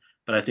side,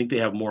 but I think they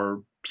have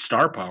more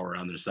star power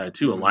on their side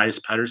too. Mm-hmm. Elias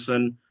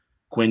Pettersson,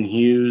 Quinn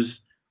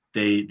Hughes,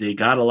 they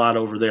got a lot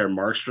over there.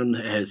 Markstrom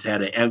has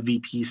had an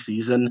MVP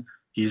season.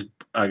 He's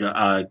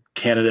a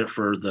candidate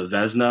for the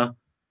Vezina.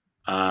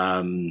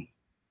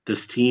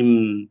 This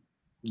team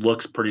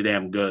looks pretty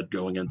damn good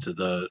going into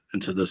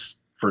this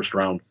first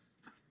round.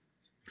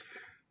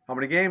 How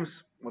many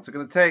games? What's it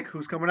going to take?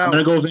 Who's coming out?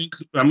 I'm going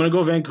to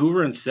go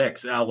Vancouver in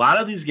 6. A lot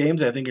of these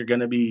games I think are going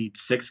to be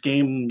 6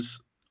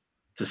 games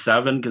to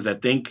 7, because I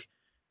think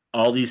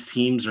all these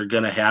teams are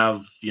going to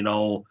have,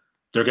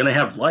 they're going to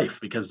have life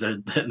because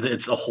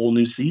it's a whole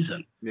new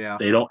season. Yeah.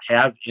 They don't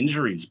have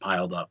injuries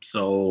piled up.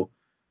 So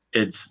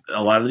it's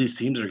a lot of these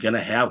teams are going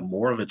to have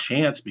more of a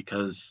chance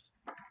because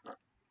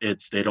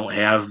they don't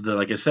have the,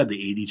 like I said,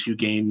 the 82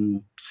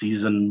 game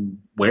season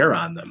wear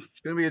on them.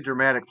 It's going to be a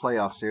dramatic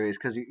playoff series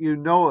because you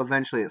know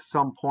eventually at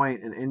some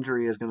point an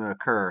injury is going to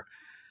occur.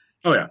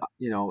 Oh yeah.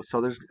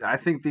 So I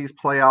think these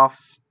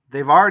playoffs,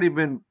 they've already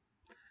been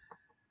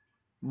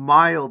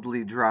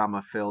mildly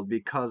drama filled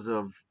because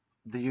of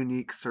the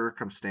unique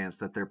circumstance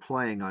that they're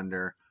playing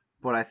under.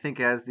 But I think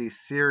as these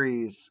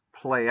series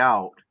play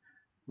out,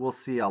 we'll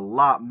see a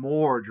lot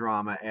more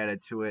drama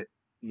added to it,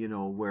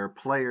 where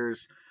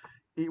players,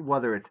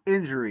 whether it's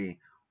injury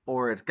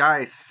or it's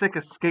guys sick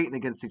of skating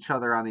against each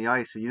other on the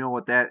ice, and you know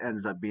what that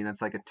ends up being.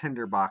 That's like a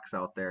tinderbox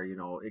out there.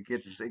 It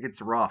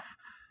gets rough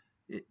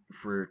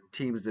for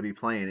teams to be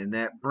playing, and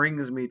that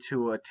brings me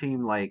to a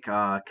team like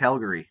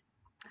Calgary.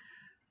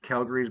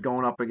 Calgary's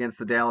going up against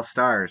the Dallas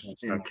Stars,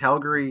 and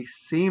Calgary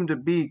seemed to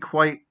be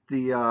quite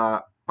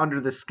the under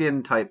the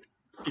skin type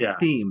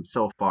team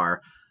so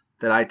far.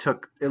 That I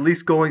took, at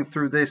least going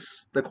through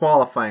the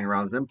qualifying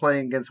rounds, them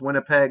playing against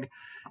Winnipeg,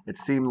 it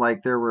seemed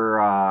like there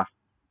were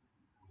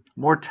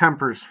more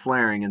tempers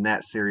flaring in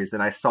that series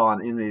than I saw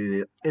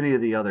in any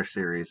of the other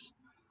series.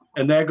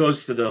 And that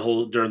goes to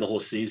during the whole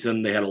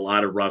season. They had a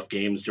lot of rough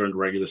games during the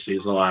regular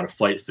season, a lot of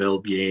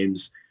fight-filled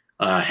games,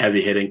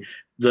 heavy hitting.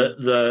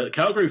 The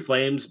Calgary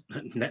Flames,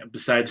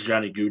 besides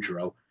Johnny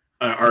Gaudreau,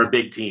 are a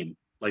big team.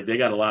 Like, they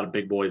got a lot of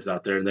big boys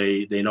out there, and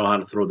they know how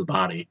to throw the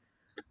body.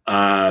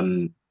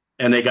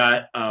 And they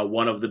got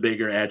one of the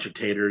bigger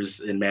agitators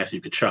in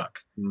Matthew Tkachuk.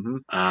 Mm-hmm.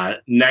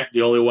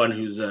 The only one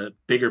who's a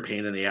bigger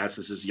pain in the ass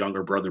is his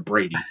younger brother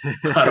Brady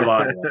out of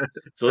Ottawa.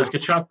 So those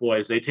Tkachuk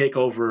boys, they take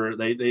over.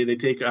 They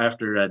take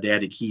after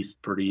Daddy Keith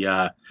pretty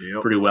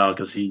well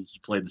because he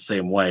played the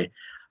same way.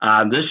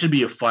 This should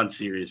be a fun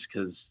series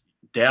because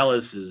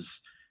Dallas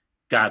has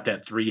got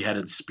that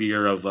three-headed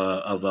spear of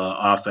a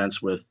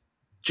offense with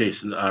not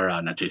Jason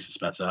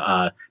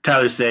Spezza,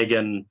 Tyler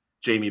Seguin,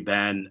 Jamie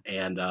Benn,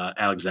 and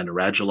Alexander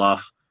Radulov.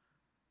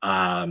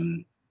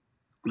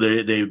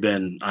 They've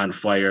been on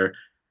fire.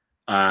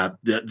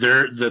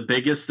 The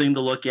biggest thing to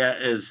look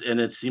at is, and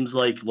it seems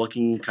like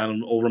looking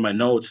kind of over my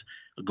notes,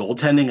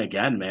 goaltending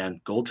again,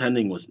 man.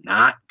 Goaltending was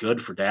not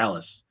good for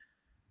Dallas.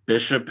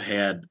 Bishop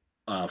had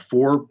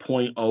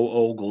 4.00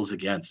 goals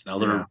against. Now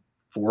they're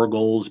 4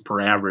 goals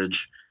per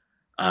average.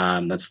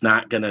 That's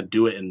not going to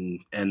do it in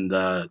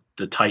the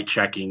tight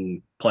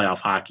checking playoff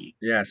hockey.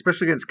 Yeah,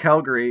 especially against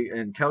Calgary,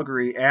 and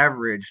Calgary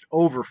averaged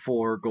over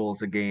 4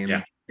 goals a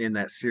game in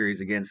that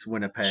series against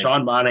Winnipeg.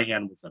 Sean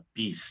Monahan was a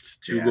beast.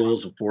 2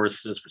 goals and 4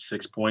 assists for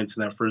 6 points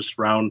in that first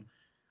round.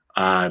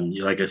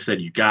 Like I said,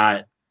 you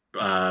got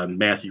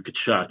Matthew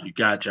Tkachuk, you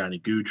got Johnny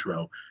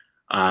Gaudreau.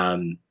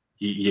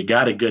 You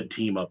got a good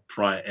team up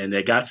front, and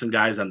they got some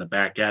guys on the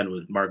back end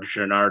with Mark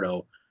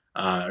Giordano,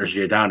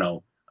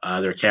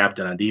 their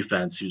captain on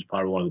defense, who's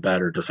probably one of the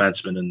better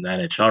defensemen in the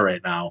NHL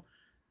right now.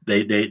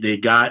 They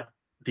got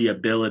the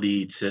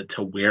ability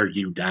to wear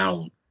you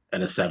down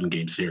in a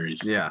 7-game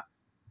series. Yeah.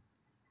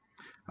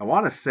 I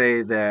want to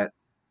say that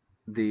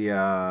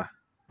the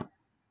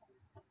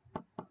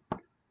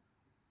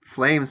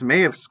Flames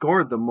may have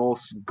scored the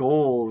most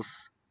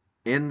goals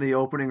in the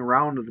opening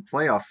round of the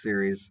playoff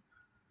series.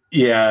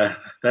 Yeah,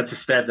 that's a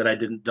stat that I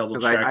didn't double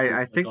check.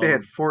 I think they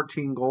had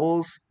 14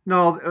 goals.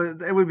 No,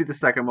 it would be the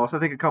second most. I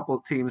think a couple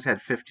of teams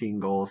had 15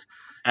 goals.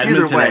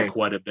 Edmonton had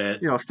quite a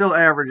bit. Still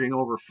averaging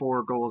over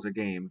 4 goals a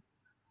game.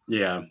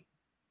 Yeah.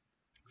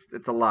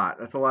 It's a lot.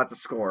 That's a lot to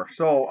score.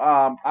 So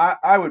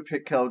I would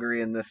pick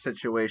Calgary in this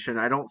situation.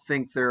 I don't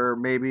think they're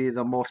maybe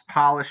the most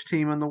polished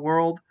team in the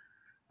world,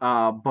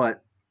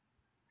 but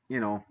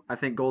I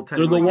think goaltending.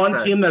 They're the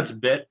one team that's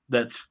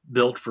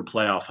built for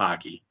playoff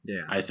hockey.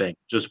 Yeah, I think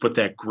just put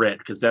that grit,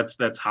 because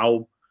that's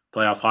how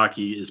playoff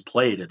hockey is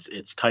played.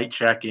 It's tight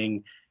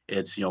checking.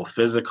 It's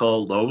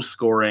physical, low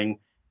scoring.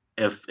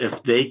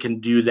 If they can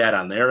do that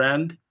on their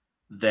end,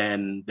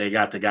 then they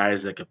got the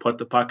guys that can put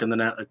the puck in the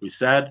net, like we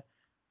said.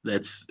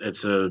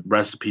 It's a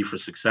recipe for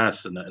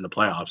success in the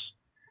playoffs.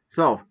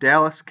 So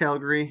Dallas,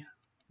 Calgary,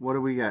 what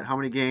do we got? How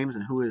many games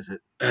and who is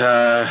it?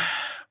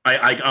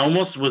 I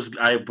almost was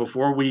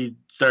before we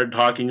started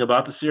talking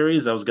about the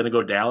series, I was going to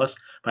go Dallas,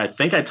 but I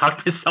think I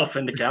talked myself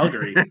into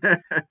Calgary.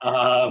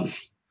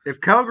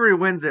 If Calgary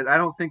wins it, I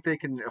don't think they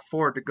can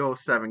afford to go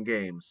 7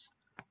 games.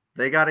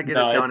 They got to get it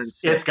done in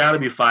 6. It's got to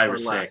be 5 or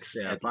 6.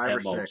 Yeah, 5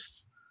 or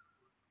 6.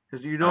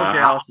 Because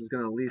Dallas is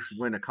going to at least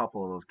win a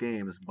couple of those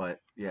games, but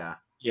yeah.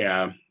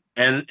 Yeah,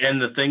 and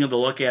the thing to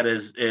look at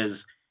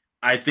is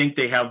I think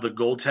they have the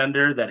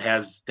goaltender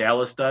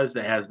Dallas does,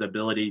 that has the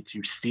ability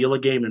to steal a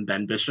game in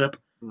Ben Bishop.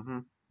 Mm-hmm.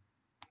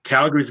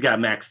 Calgary's got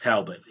Max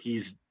Talbot.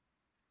 He's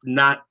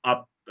not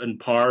up in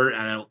par,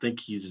 and I don't think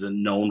he's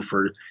known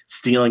for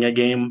stealing a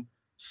game.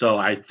 So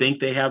I think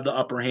they have the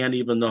upper hand,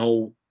 even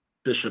though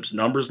Bishop's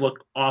numbers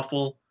look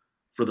awful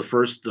for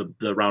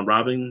the round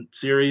robin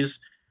series.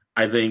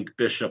 I think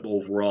Bishop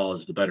overall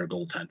is the better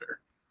goaltender.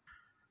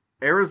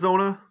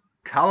 Arizona,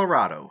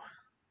 Colorado.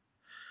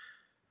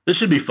 This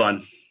should be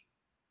fun.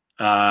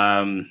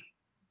 I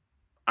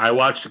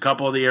watched a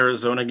couple of the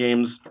Arizona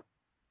games.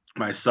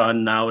 My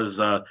son now is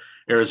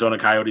Arizona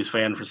Coyotes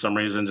fan for some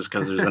reason, just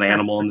because there's an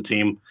animal in the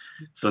team.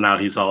 So now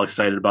he's all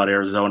excited about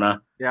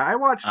Arizona. Yeah, I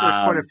watched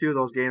quite a few of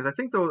those games. I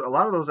think a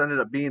lot of those ended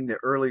up being the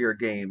earlier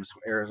games,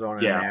 Arizona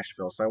and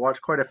Nashville. So I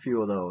watched quite a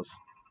few of those.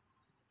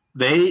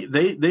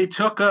 They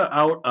took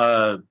out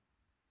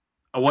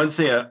I wouldn't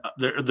say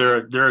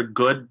they're a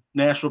good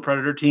Nashville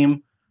Predator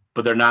team,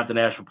 but they're not the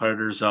Nashville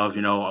Predators of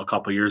a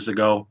couple years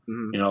ago.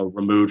 Mm-hmm.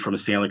 Removed from a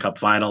Stanley Cup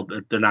final.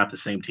 They're not the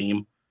same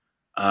team.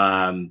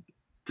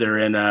 They're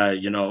in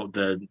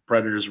the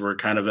Predators were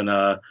kind of in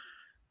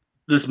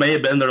this may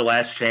have been their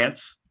last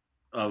chance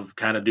of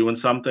kind of doing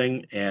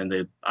something, and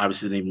they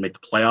obviously didn't even make the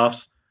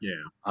playoffs.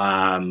 Yeah.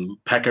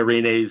 Pekka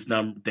Rinne's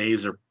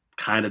days are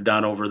kind of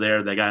done over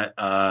there. They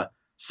got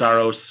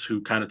Saros,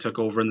 who kind of took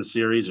over in the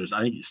series, or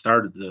I think he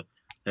started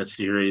that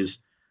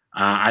series.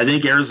 I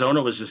think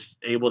Arizona was just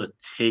able to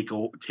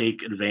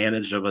take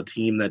advantage of a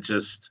team that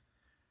just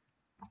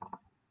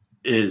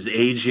is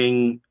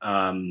aging.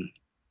 I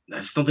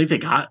just don't think they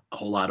got a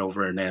whole lot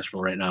over in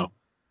Nashville right now.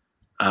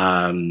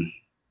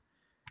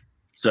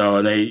 So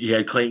you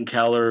had Clayton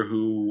Keller,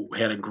 who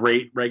had a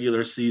great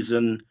regular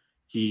season.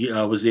 He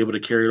was able to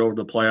carry it over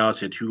the playoffs.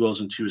 He had 2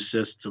 goals and 2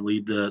 assists to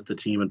lead the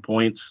team in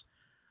points.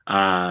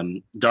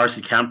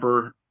 Darcy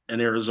Kemper in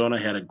Arizona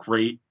had a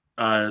great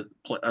a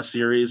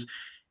series.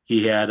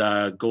 He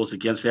had goals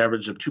against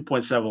average of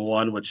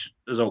 2.71, which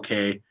is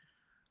okay.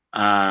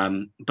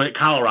 But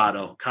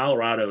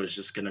Colorado is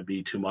just going to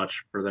be too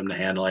much for them to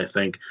handle. I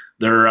think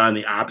they're on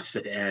the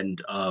opposite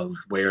end of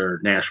where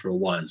Nashville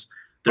was.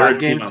 They're a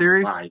team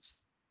series.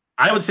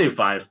 I would say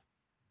 5.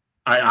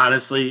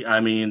 I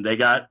mean, they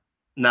got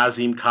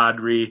Nazem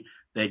Kadri,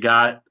 they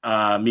got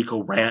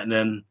Mikko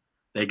Rantanen,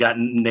 they got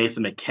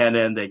Nathan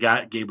McKinnon, they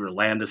got Gabriel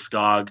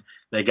Landeskog,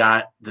 they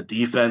got the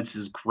defense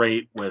is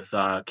great with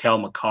Cal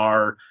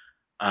McCarr.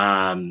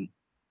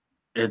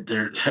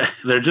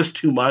 They're just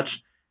too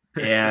much.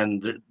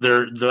 And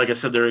they're like I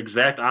said, they're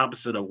exact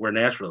opposite of where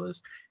Nashville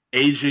is.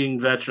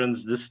 Aging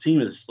veterans, this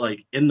team is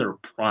like in their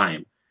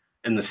prime.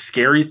 And the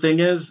scary thing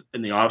is,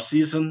 in the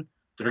offseason,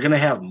 they're going to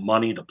have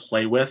money to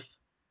play with,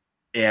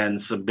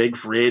 and some big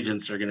free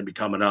agents are going to be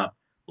coming up.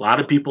 A lot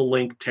of people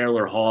link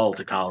Taylor Hall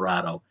to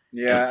Colorado.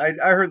 Yeah,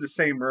 I heard the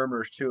same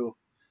murmurs too.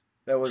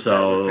 That was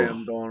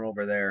him going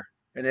over there.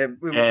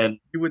 And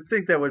you would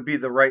think that would be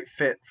the right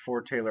fit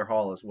for Taylor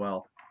Hall as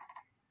well.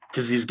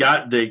 Because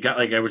they got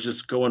like I was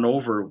just going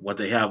over what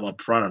they have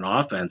up front on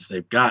offense.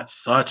 They've got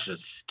such a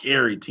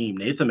scary team.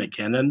 Nathan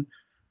McKinnon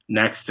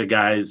next to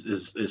guys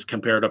is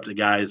compared up to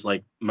guys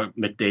like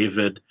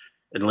McDavid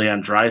and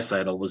Leon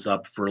Draisaitl was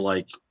up for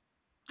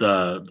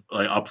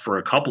up for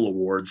a couple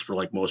awards for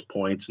like most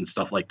points and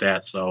stuff like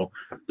that. So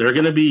they're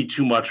going to be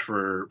too much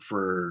for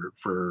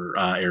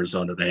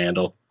Arizona to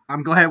handle.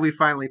 I'm glad we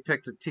finally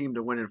picked a team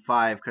to win in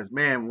 5 because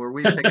man, were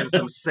we picking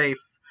some safe.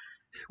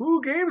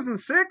 Games in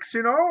 6,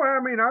 I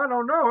mean, I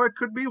don't know. It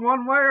could be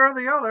one way or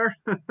the other.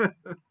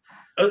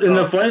 And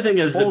the funny thing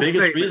is, the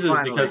biggest reason is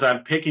because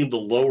I'm picking the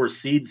lower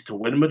seeds to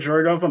win a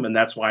majority of them, and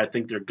that's why I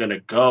think they're going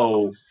to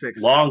go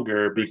 6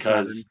 longer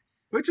because...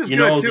 Which is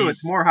good, too.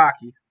 It's more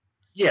hockey.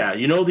 Yeah,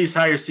 these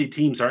higher seed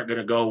teams aren't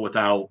going to go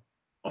without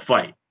a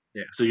fight.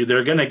 Yeah. So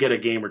they're going to get a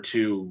game or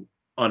 2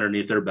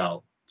 underneath their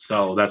belt.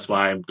 So that's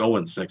why I'm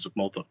going 6 with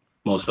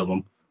most of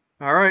them.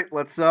 All right,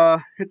 let's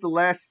hit the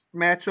last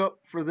matchup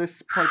for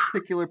this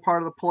particular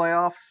part of the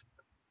playoffs.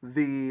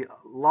 The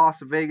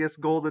Las Vegas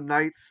Golden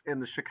Knights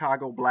and the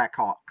Chicago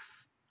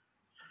Blackhawks.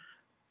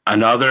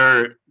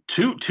 Another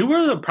two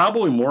of the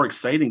probably more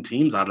exciting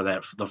teams out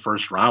of the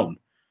first round.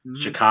 Mm-hmm.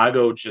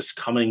 Chicago just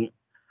coming.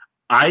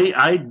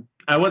 I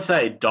would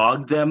say I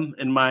dogged them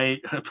in my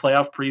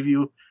playoff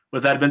preview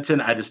with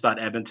Edmonton. I just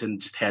thought Edmonton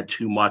just had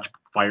too much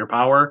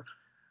firepower.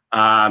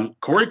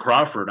 Corey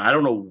Crawford, I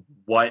don't know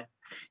what.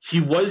 He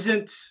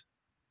wasn't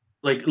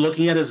like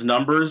looking at his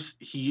numbers.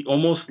 He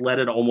almost led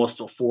it almost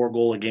a 4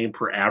 goal a game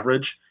per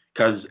average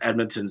because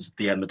Edmonton's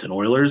the Edmonton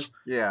Oilers.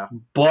 Yeah.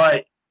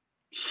 But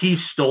he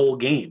stole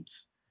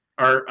games.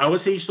 Or I would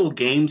say he stole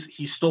games.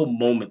 He stole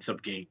moments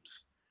of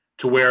games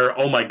to where,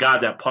 oh my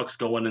God, that puck's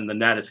going in the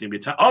net. It's going to be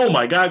a time. Oh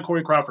my God,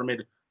 Corey Crawford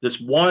made this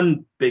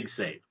one big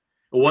save.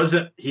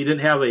 He didn't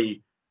have a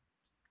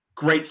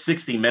great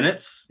 60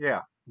 minutes.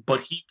 Yeah.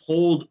 But he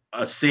pulled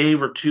a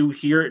save or 2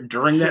 here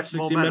during that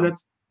 60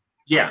 minutes.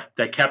 Yeah,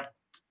 that kept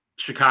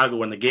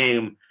Chicago in the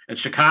game. And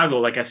Chicago,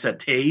 like I said,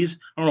 Taves,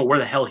 I don't know where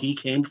the hell he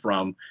came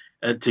from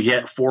to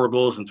get 4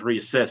 goals and 3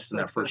 assists in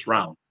that first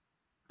round.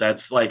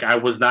 That's like, I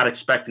was not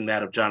expecting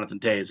that of Jonathan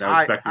Taves. I was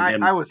expecting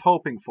him. I was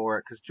hoping for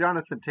it because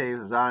Jonathan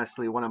Taves is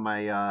honestly one of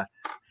my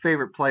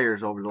favorite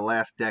players over the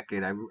last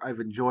decade. I've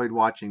enjoyed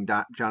watching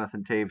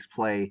Jonathan Taves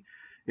play,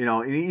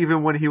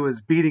 even when he was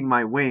beating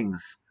my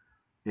wings.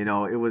 It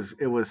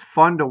was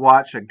fun to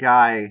watch a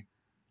guy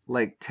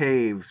like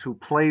Taves who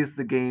plays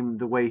the game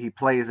the way he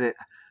plays it,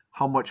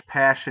 how much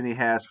passion he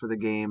has for the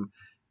game,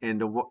 and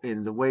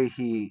the way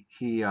he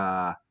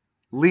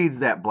leads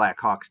that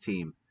Blackhawks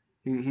team.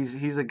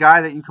 He's a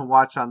guy that you can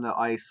watch on the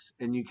ice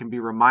and you can be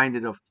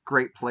reminded of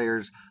great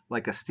players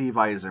like a Steve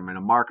Yzerman,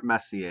 a Mark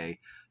Messier,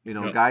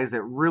 Yep. Guys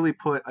that really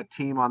put a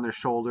team on their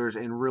shoulders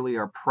and really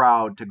are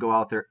proud to go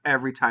out there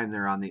every time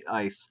they're on the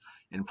ice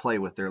and play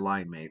with their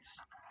line mates.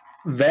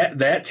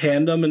 That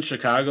tandem in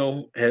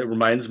Chicago, it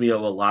reminds me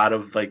of a lot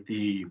of like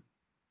the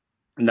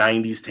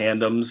 90s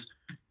tandems.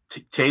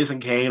 Tays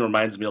and Kane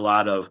reminds me a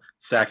lot of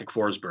Sakic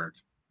Forsberg,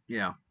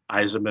 Yeah.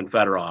 Yzerman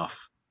Fedorov,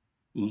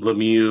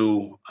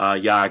 Lemieux,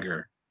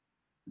 Yager.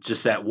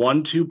 Just that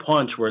 1-2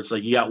 punch where it's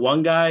like you got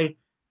one guy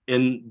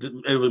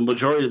the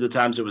majority of the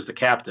times it was the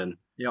captain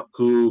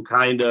who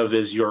kind of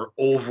is your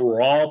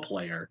overall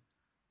player,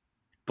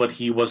 but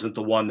he wasn't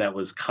the one that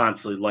was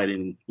constantly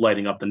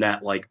lighting up the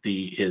net like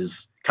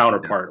his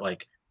counterpart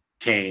like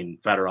Kane,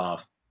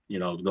 Fedorov,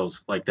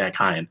 those like that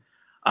kind.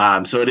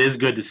 So it is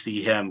good to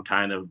see him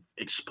kind of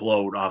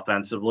explode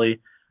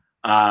offensively.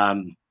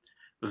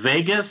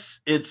 Vegas,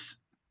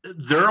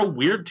 they're a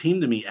weird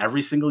team to me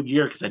every single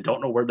year because I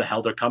don't know where the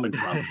hell they're coming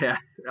from. Yeah,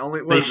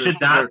 they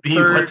should not be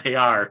what they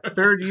are.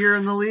 Third year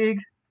in the league.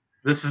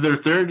 This is their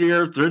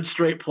third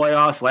straight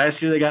playoffs.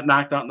 Last year they got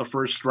knocked out in the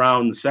first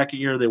round. The second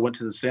year they went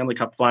to the Stanley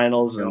Cup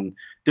Finals and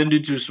didn't do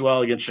too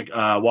well against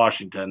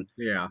Washington.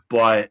 Yeah,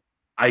 but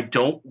I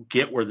don't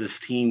get where this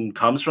team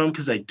comes from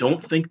because I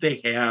don't think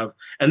they have,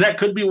 and that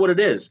could be what it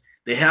is.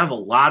 They have a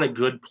lot of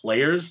good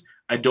players.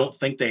 I don't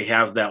think they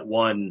have that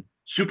one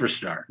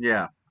superstar.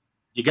 Yeah.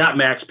 You got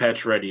Max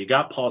Pacioretty, you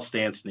got Paul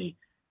Stastny,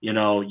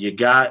 you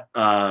got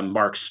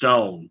Mark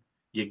Stone.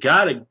 You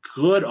got a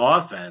good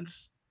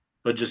offense,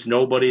 but just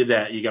nobody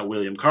that you got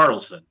William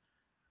Karlsson.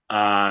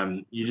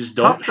 You just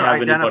don't tough to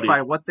have identify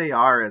anybody. what they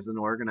are as an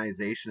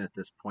organization at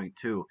this point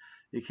too.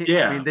 You can't.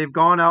 Yeah. I mean, they've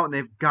gone out and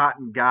they've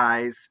gotten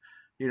guys.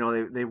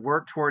 They've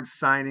worked towards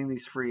signing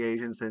these free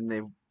agents,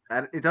 and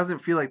it doesn't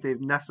feel like they've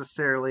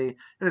necessarily.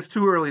 And it's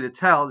too early to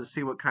tell to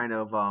see what kind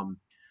of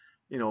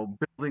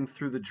building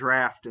through the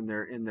draft in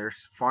their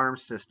farm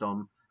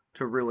system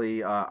to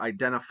really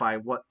identify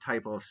what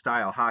type of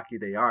style hockey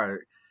they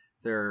are.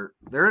 They're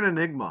an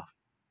enigma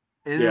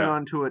in and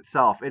unto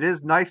itself. It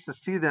is nice to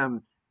see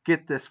them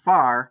get this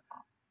far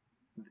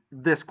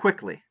this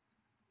quickly.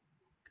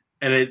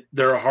 And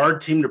they're a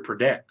hard team to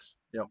predict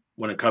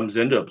when it comes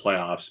into the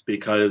playoffs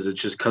because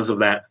it's just because of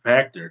that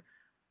factor.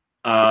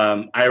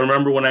 I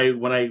remember when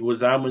I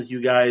was on with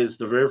you guys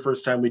the very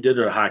first time we did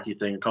a hockey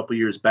thing a couple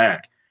years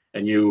back,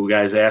 and you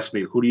guys asked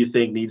me, who do you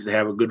think needs to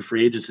have a good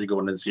free agency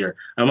going into this year?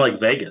 I'm like,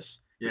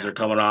 Vegas, because they're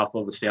coming off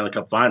of the Stanley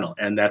Cup final,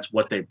 and that's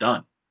what they've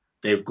done.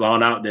 They've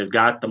gone out, they've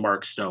got the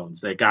Mark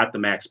Stones, they got the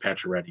Max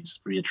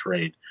Pacioretty's via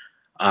trade.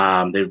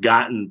 They've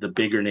gotten the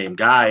bigger name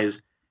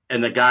guys,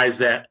 and the guys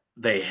that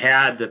they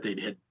had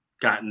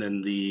gotten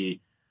in the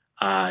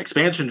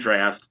expansion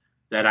draft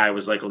that I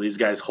was like, well, these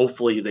guys,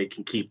 hopefully they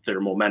can keep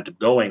their momentum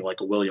going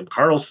like a William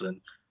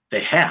Karlsson. They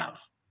have.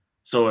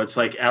 So it's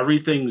like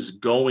everything's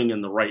going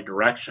in the right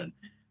direction.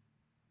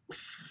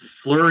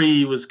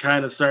 Fleury was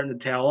kind of starting to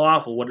tail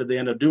off. Well, what did they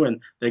end up doing?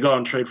 They go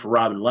and trade for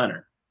Robin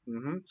Leonard.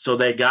 Mm-hmm. So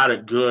they got a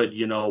good,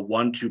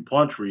 1-2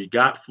 punch where you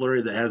got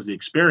Fleury that has the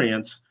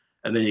experience,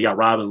 and then you got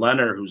Robin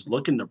Leonard who's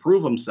looking to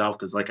prove himself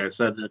because, like I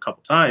said a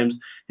couple times,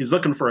 he's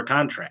looking for a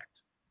contract.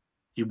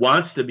 He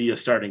wants to be a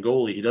starting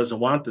goalie. He doesn't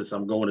want this.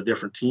 I'm going to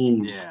different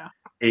teams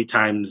 8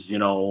 times,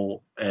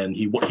 and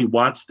he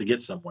wants to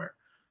get somewhere.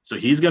 So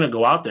he's going to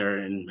go out there,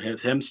 and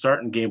him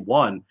starting game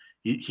 1,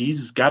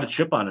 he's got a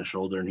chip on his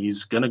shoulder, and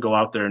he's going to go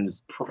out there and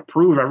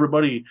prove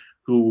everybody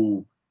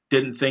who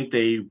didn't think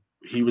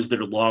he was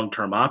their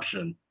long-term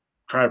option,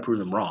 try to prove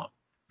them wrong.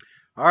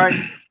 All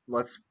right,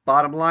 let's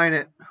bottom line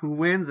it. Who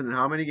wins and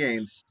how many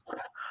games?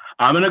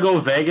 I'm going to go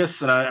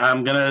Vegas, and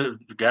I'm going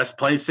to guess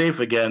play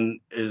safe again.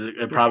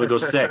 It probably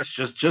goes 6.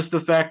 Just the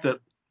fact that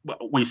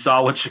we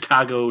saw what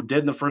Chicago did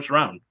in the first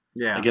round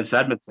against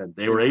Edmonton.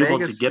 They were able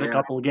to get a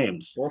couple of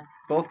games.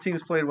 Both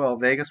teams played well.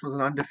 Vegas was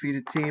an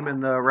undefeated team in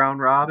the round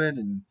robin,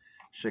 and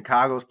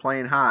Chicago's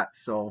playing hot.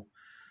 So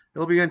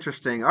it'll be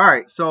interesting. All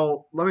right,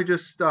 so let me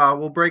just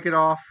we'll break it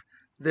off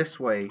this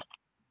way.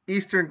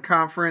 Eastern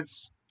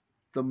Conference,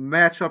 the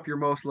matchup you're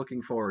most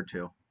looking forward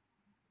to.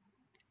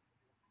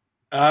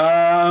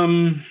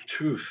 I'm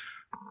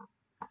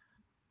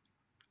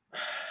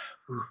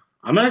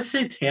gonna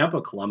say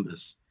Tampa,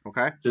 Columbus.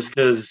 Okay. Just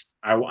because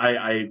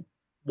I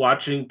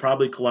watching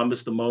probably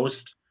Columbus the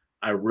most.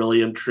 I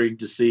really intrigued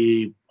to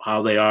see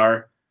how they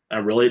are.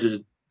 I'm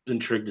really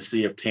intrigued to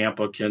see if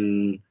Tampa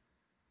can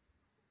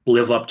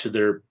live up to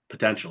their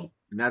potential.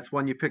 And that's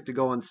when you pick to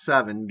go in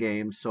 7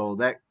 games. So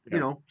that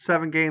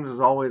 7 games is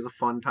always a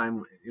fun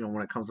time.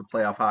 When it comes to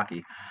playoff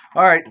hockey.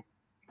 All right.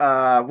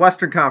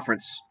 Western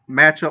Conference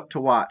matchup to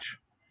watch.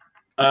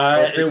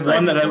 And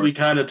one that we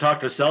kind of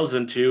talked ourselves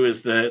into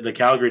is the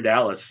Calgary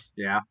Dallas.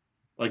 Yeah,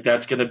 like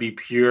that's going to be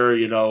pure,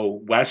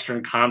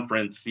 Western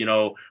Conference.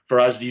 For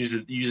us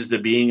uses the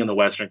being in the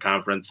Western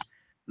Conference,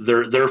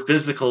 their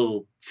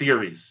physical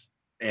series,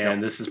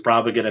 and this is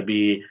probably going to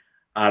be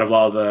out of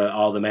all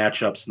the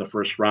matchups in the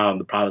first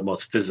round, probably the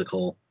most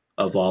physical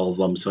of all of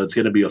them. So it's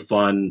going to be a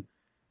fun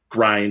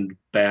grind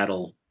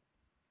battle.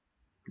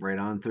 Right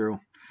on through.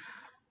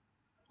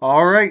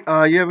 All right.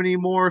 You have any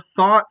more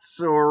thoughts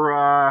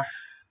or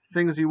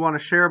things you want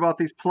to share about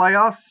these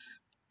playoffs?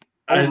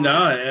 I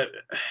know.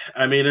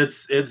 I mean,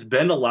 it's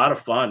been a lot of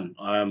fun.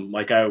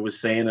 Like I was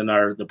saying in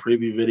the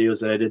preview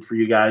videos that I did for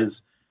you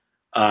guys,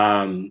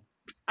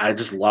 I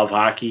just love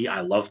hockey.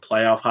 I love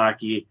playoff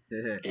hockey,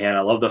 and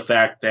I love the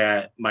fact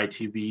that my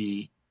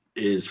TV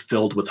is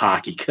filled with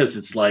hockey because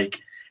it's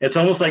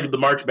almost like the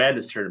March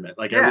Madness tournament.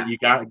 Like you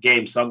got a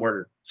game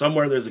somewhere.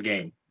 Somewhere there's a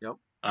game. Yep.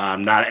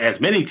 Not as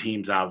many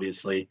teams,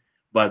 obviously,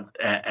 but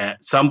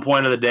at some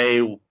point of the day,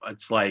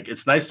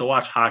 it's nice to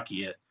watch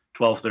hockey at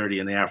 12:30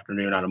 in the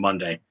afternoon on a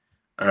Monday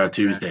or a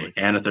Tuesday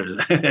and a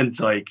Thursday. And it's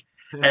like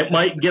it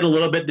might get a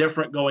little bit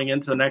different going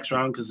into the next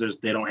round because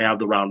they don't have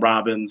the round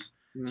robins,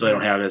 so they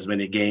don't have as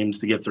many games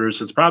to get through.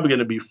 So it's probably going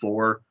to be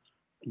 4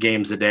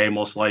 games a day,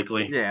 most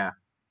likely. Yeah.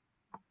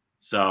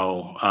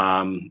 So,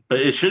 but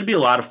it should be a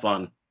lot of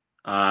fun.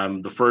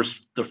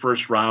 The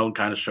first round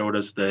kind of showed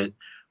us that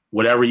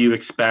whatever you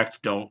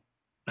expect, don't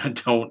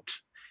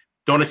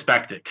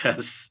expect it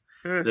because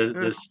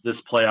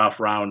this playoff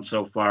round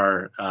so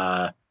far,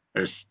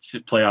 or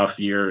playoff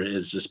year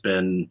has just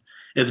been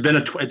it's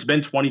been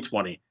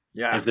 2020.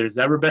 Yeah. If there's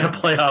ever been a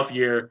playoff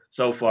year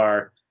so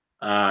far,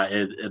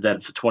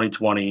 that's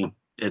 2020.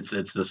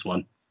 It's this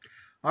one.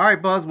 All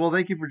right, Buzz. Well,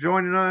 thank you for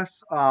joining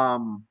us.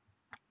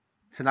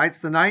 Tonight's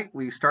the night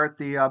we start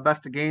the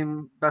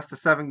best of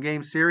 7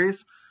 game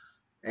series,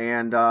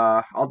 and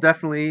I'll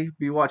definitely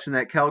be watching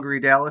that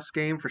Calgary-Dallas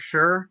game for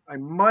sure. I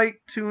might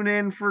tune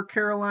in for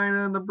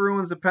Carolina and the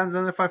Bruins. Depends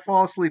on if I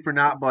fall asleep or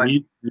not. But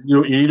you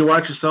need to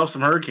watch yourself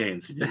some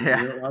Hurricanes. You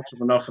didn't watch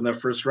them enough in that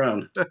first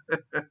round.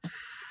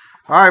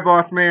 All right,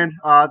 boss man.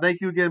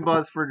 Thank you again,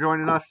 Buzz, for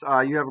joining us.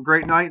 You have a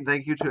great night, and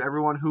thank you to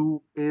everyone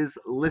who is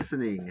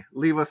listening.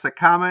 Leave us a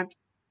comment.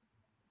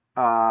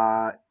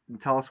 And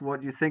tell us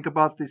what you think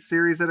about the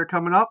series that are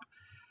coming up,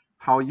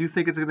 how you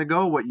think it's going to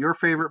go, what your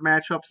favorite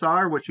matchups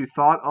are, what you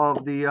thought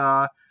of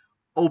the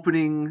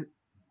opening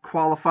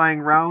qualifying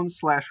round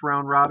 /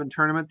 round robin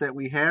tournament that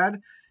we had.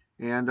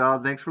 And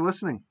thanks for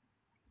listening.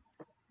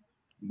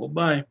 Well,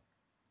 bye.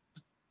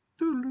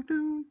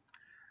 All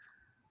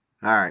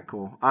right,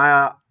 cool.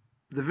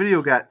 The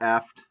video got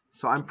effed,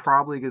 so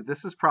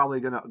this is probably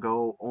going to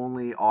go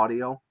only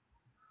audio.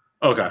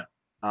 Okay.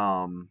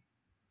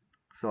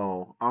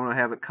 So I'm going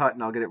to have it cut,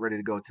 and I'll get it ready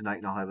to go tonight,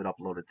 and I'll have it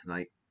uploaded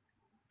tonight,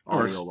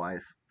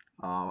 audio-wise.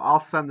 I'll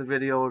send the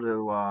video to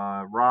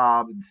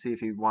Rob and see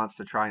if he wants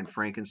to try and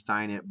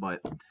Frankenstein it,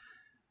 but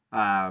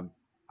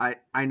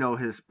I know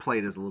his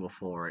plate is a little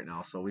full right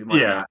now, so we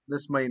might not.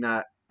 This may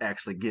not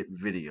actually get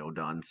video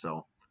done,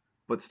 so,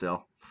 but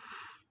still.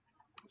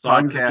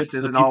 Podcast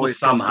isn't always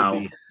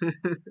somehow.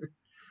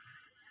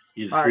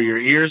 Either through your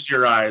ears,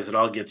 your eyes, it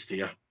all gets to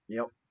you.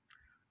 Yep.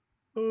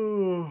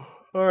 Oh.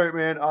 All right,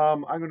 man.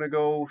 I'm gonna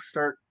go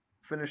start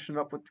finishing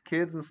up with the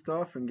kids and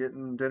stuff, and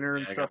getting dinner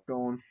and stuff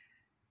going.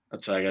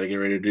 That's what I got to get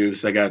ready to do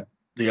because I got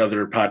the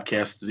other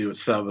podcast to do at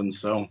 7.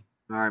 So. All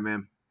right,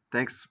 man.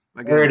 Thanks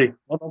again. Alrighty.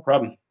 Well, no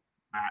problem.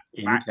 All right.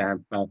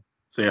 Anytime. Bye.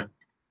 See ya.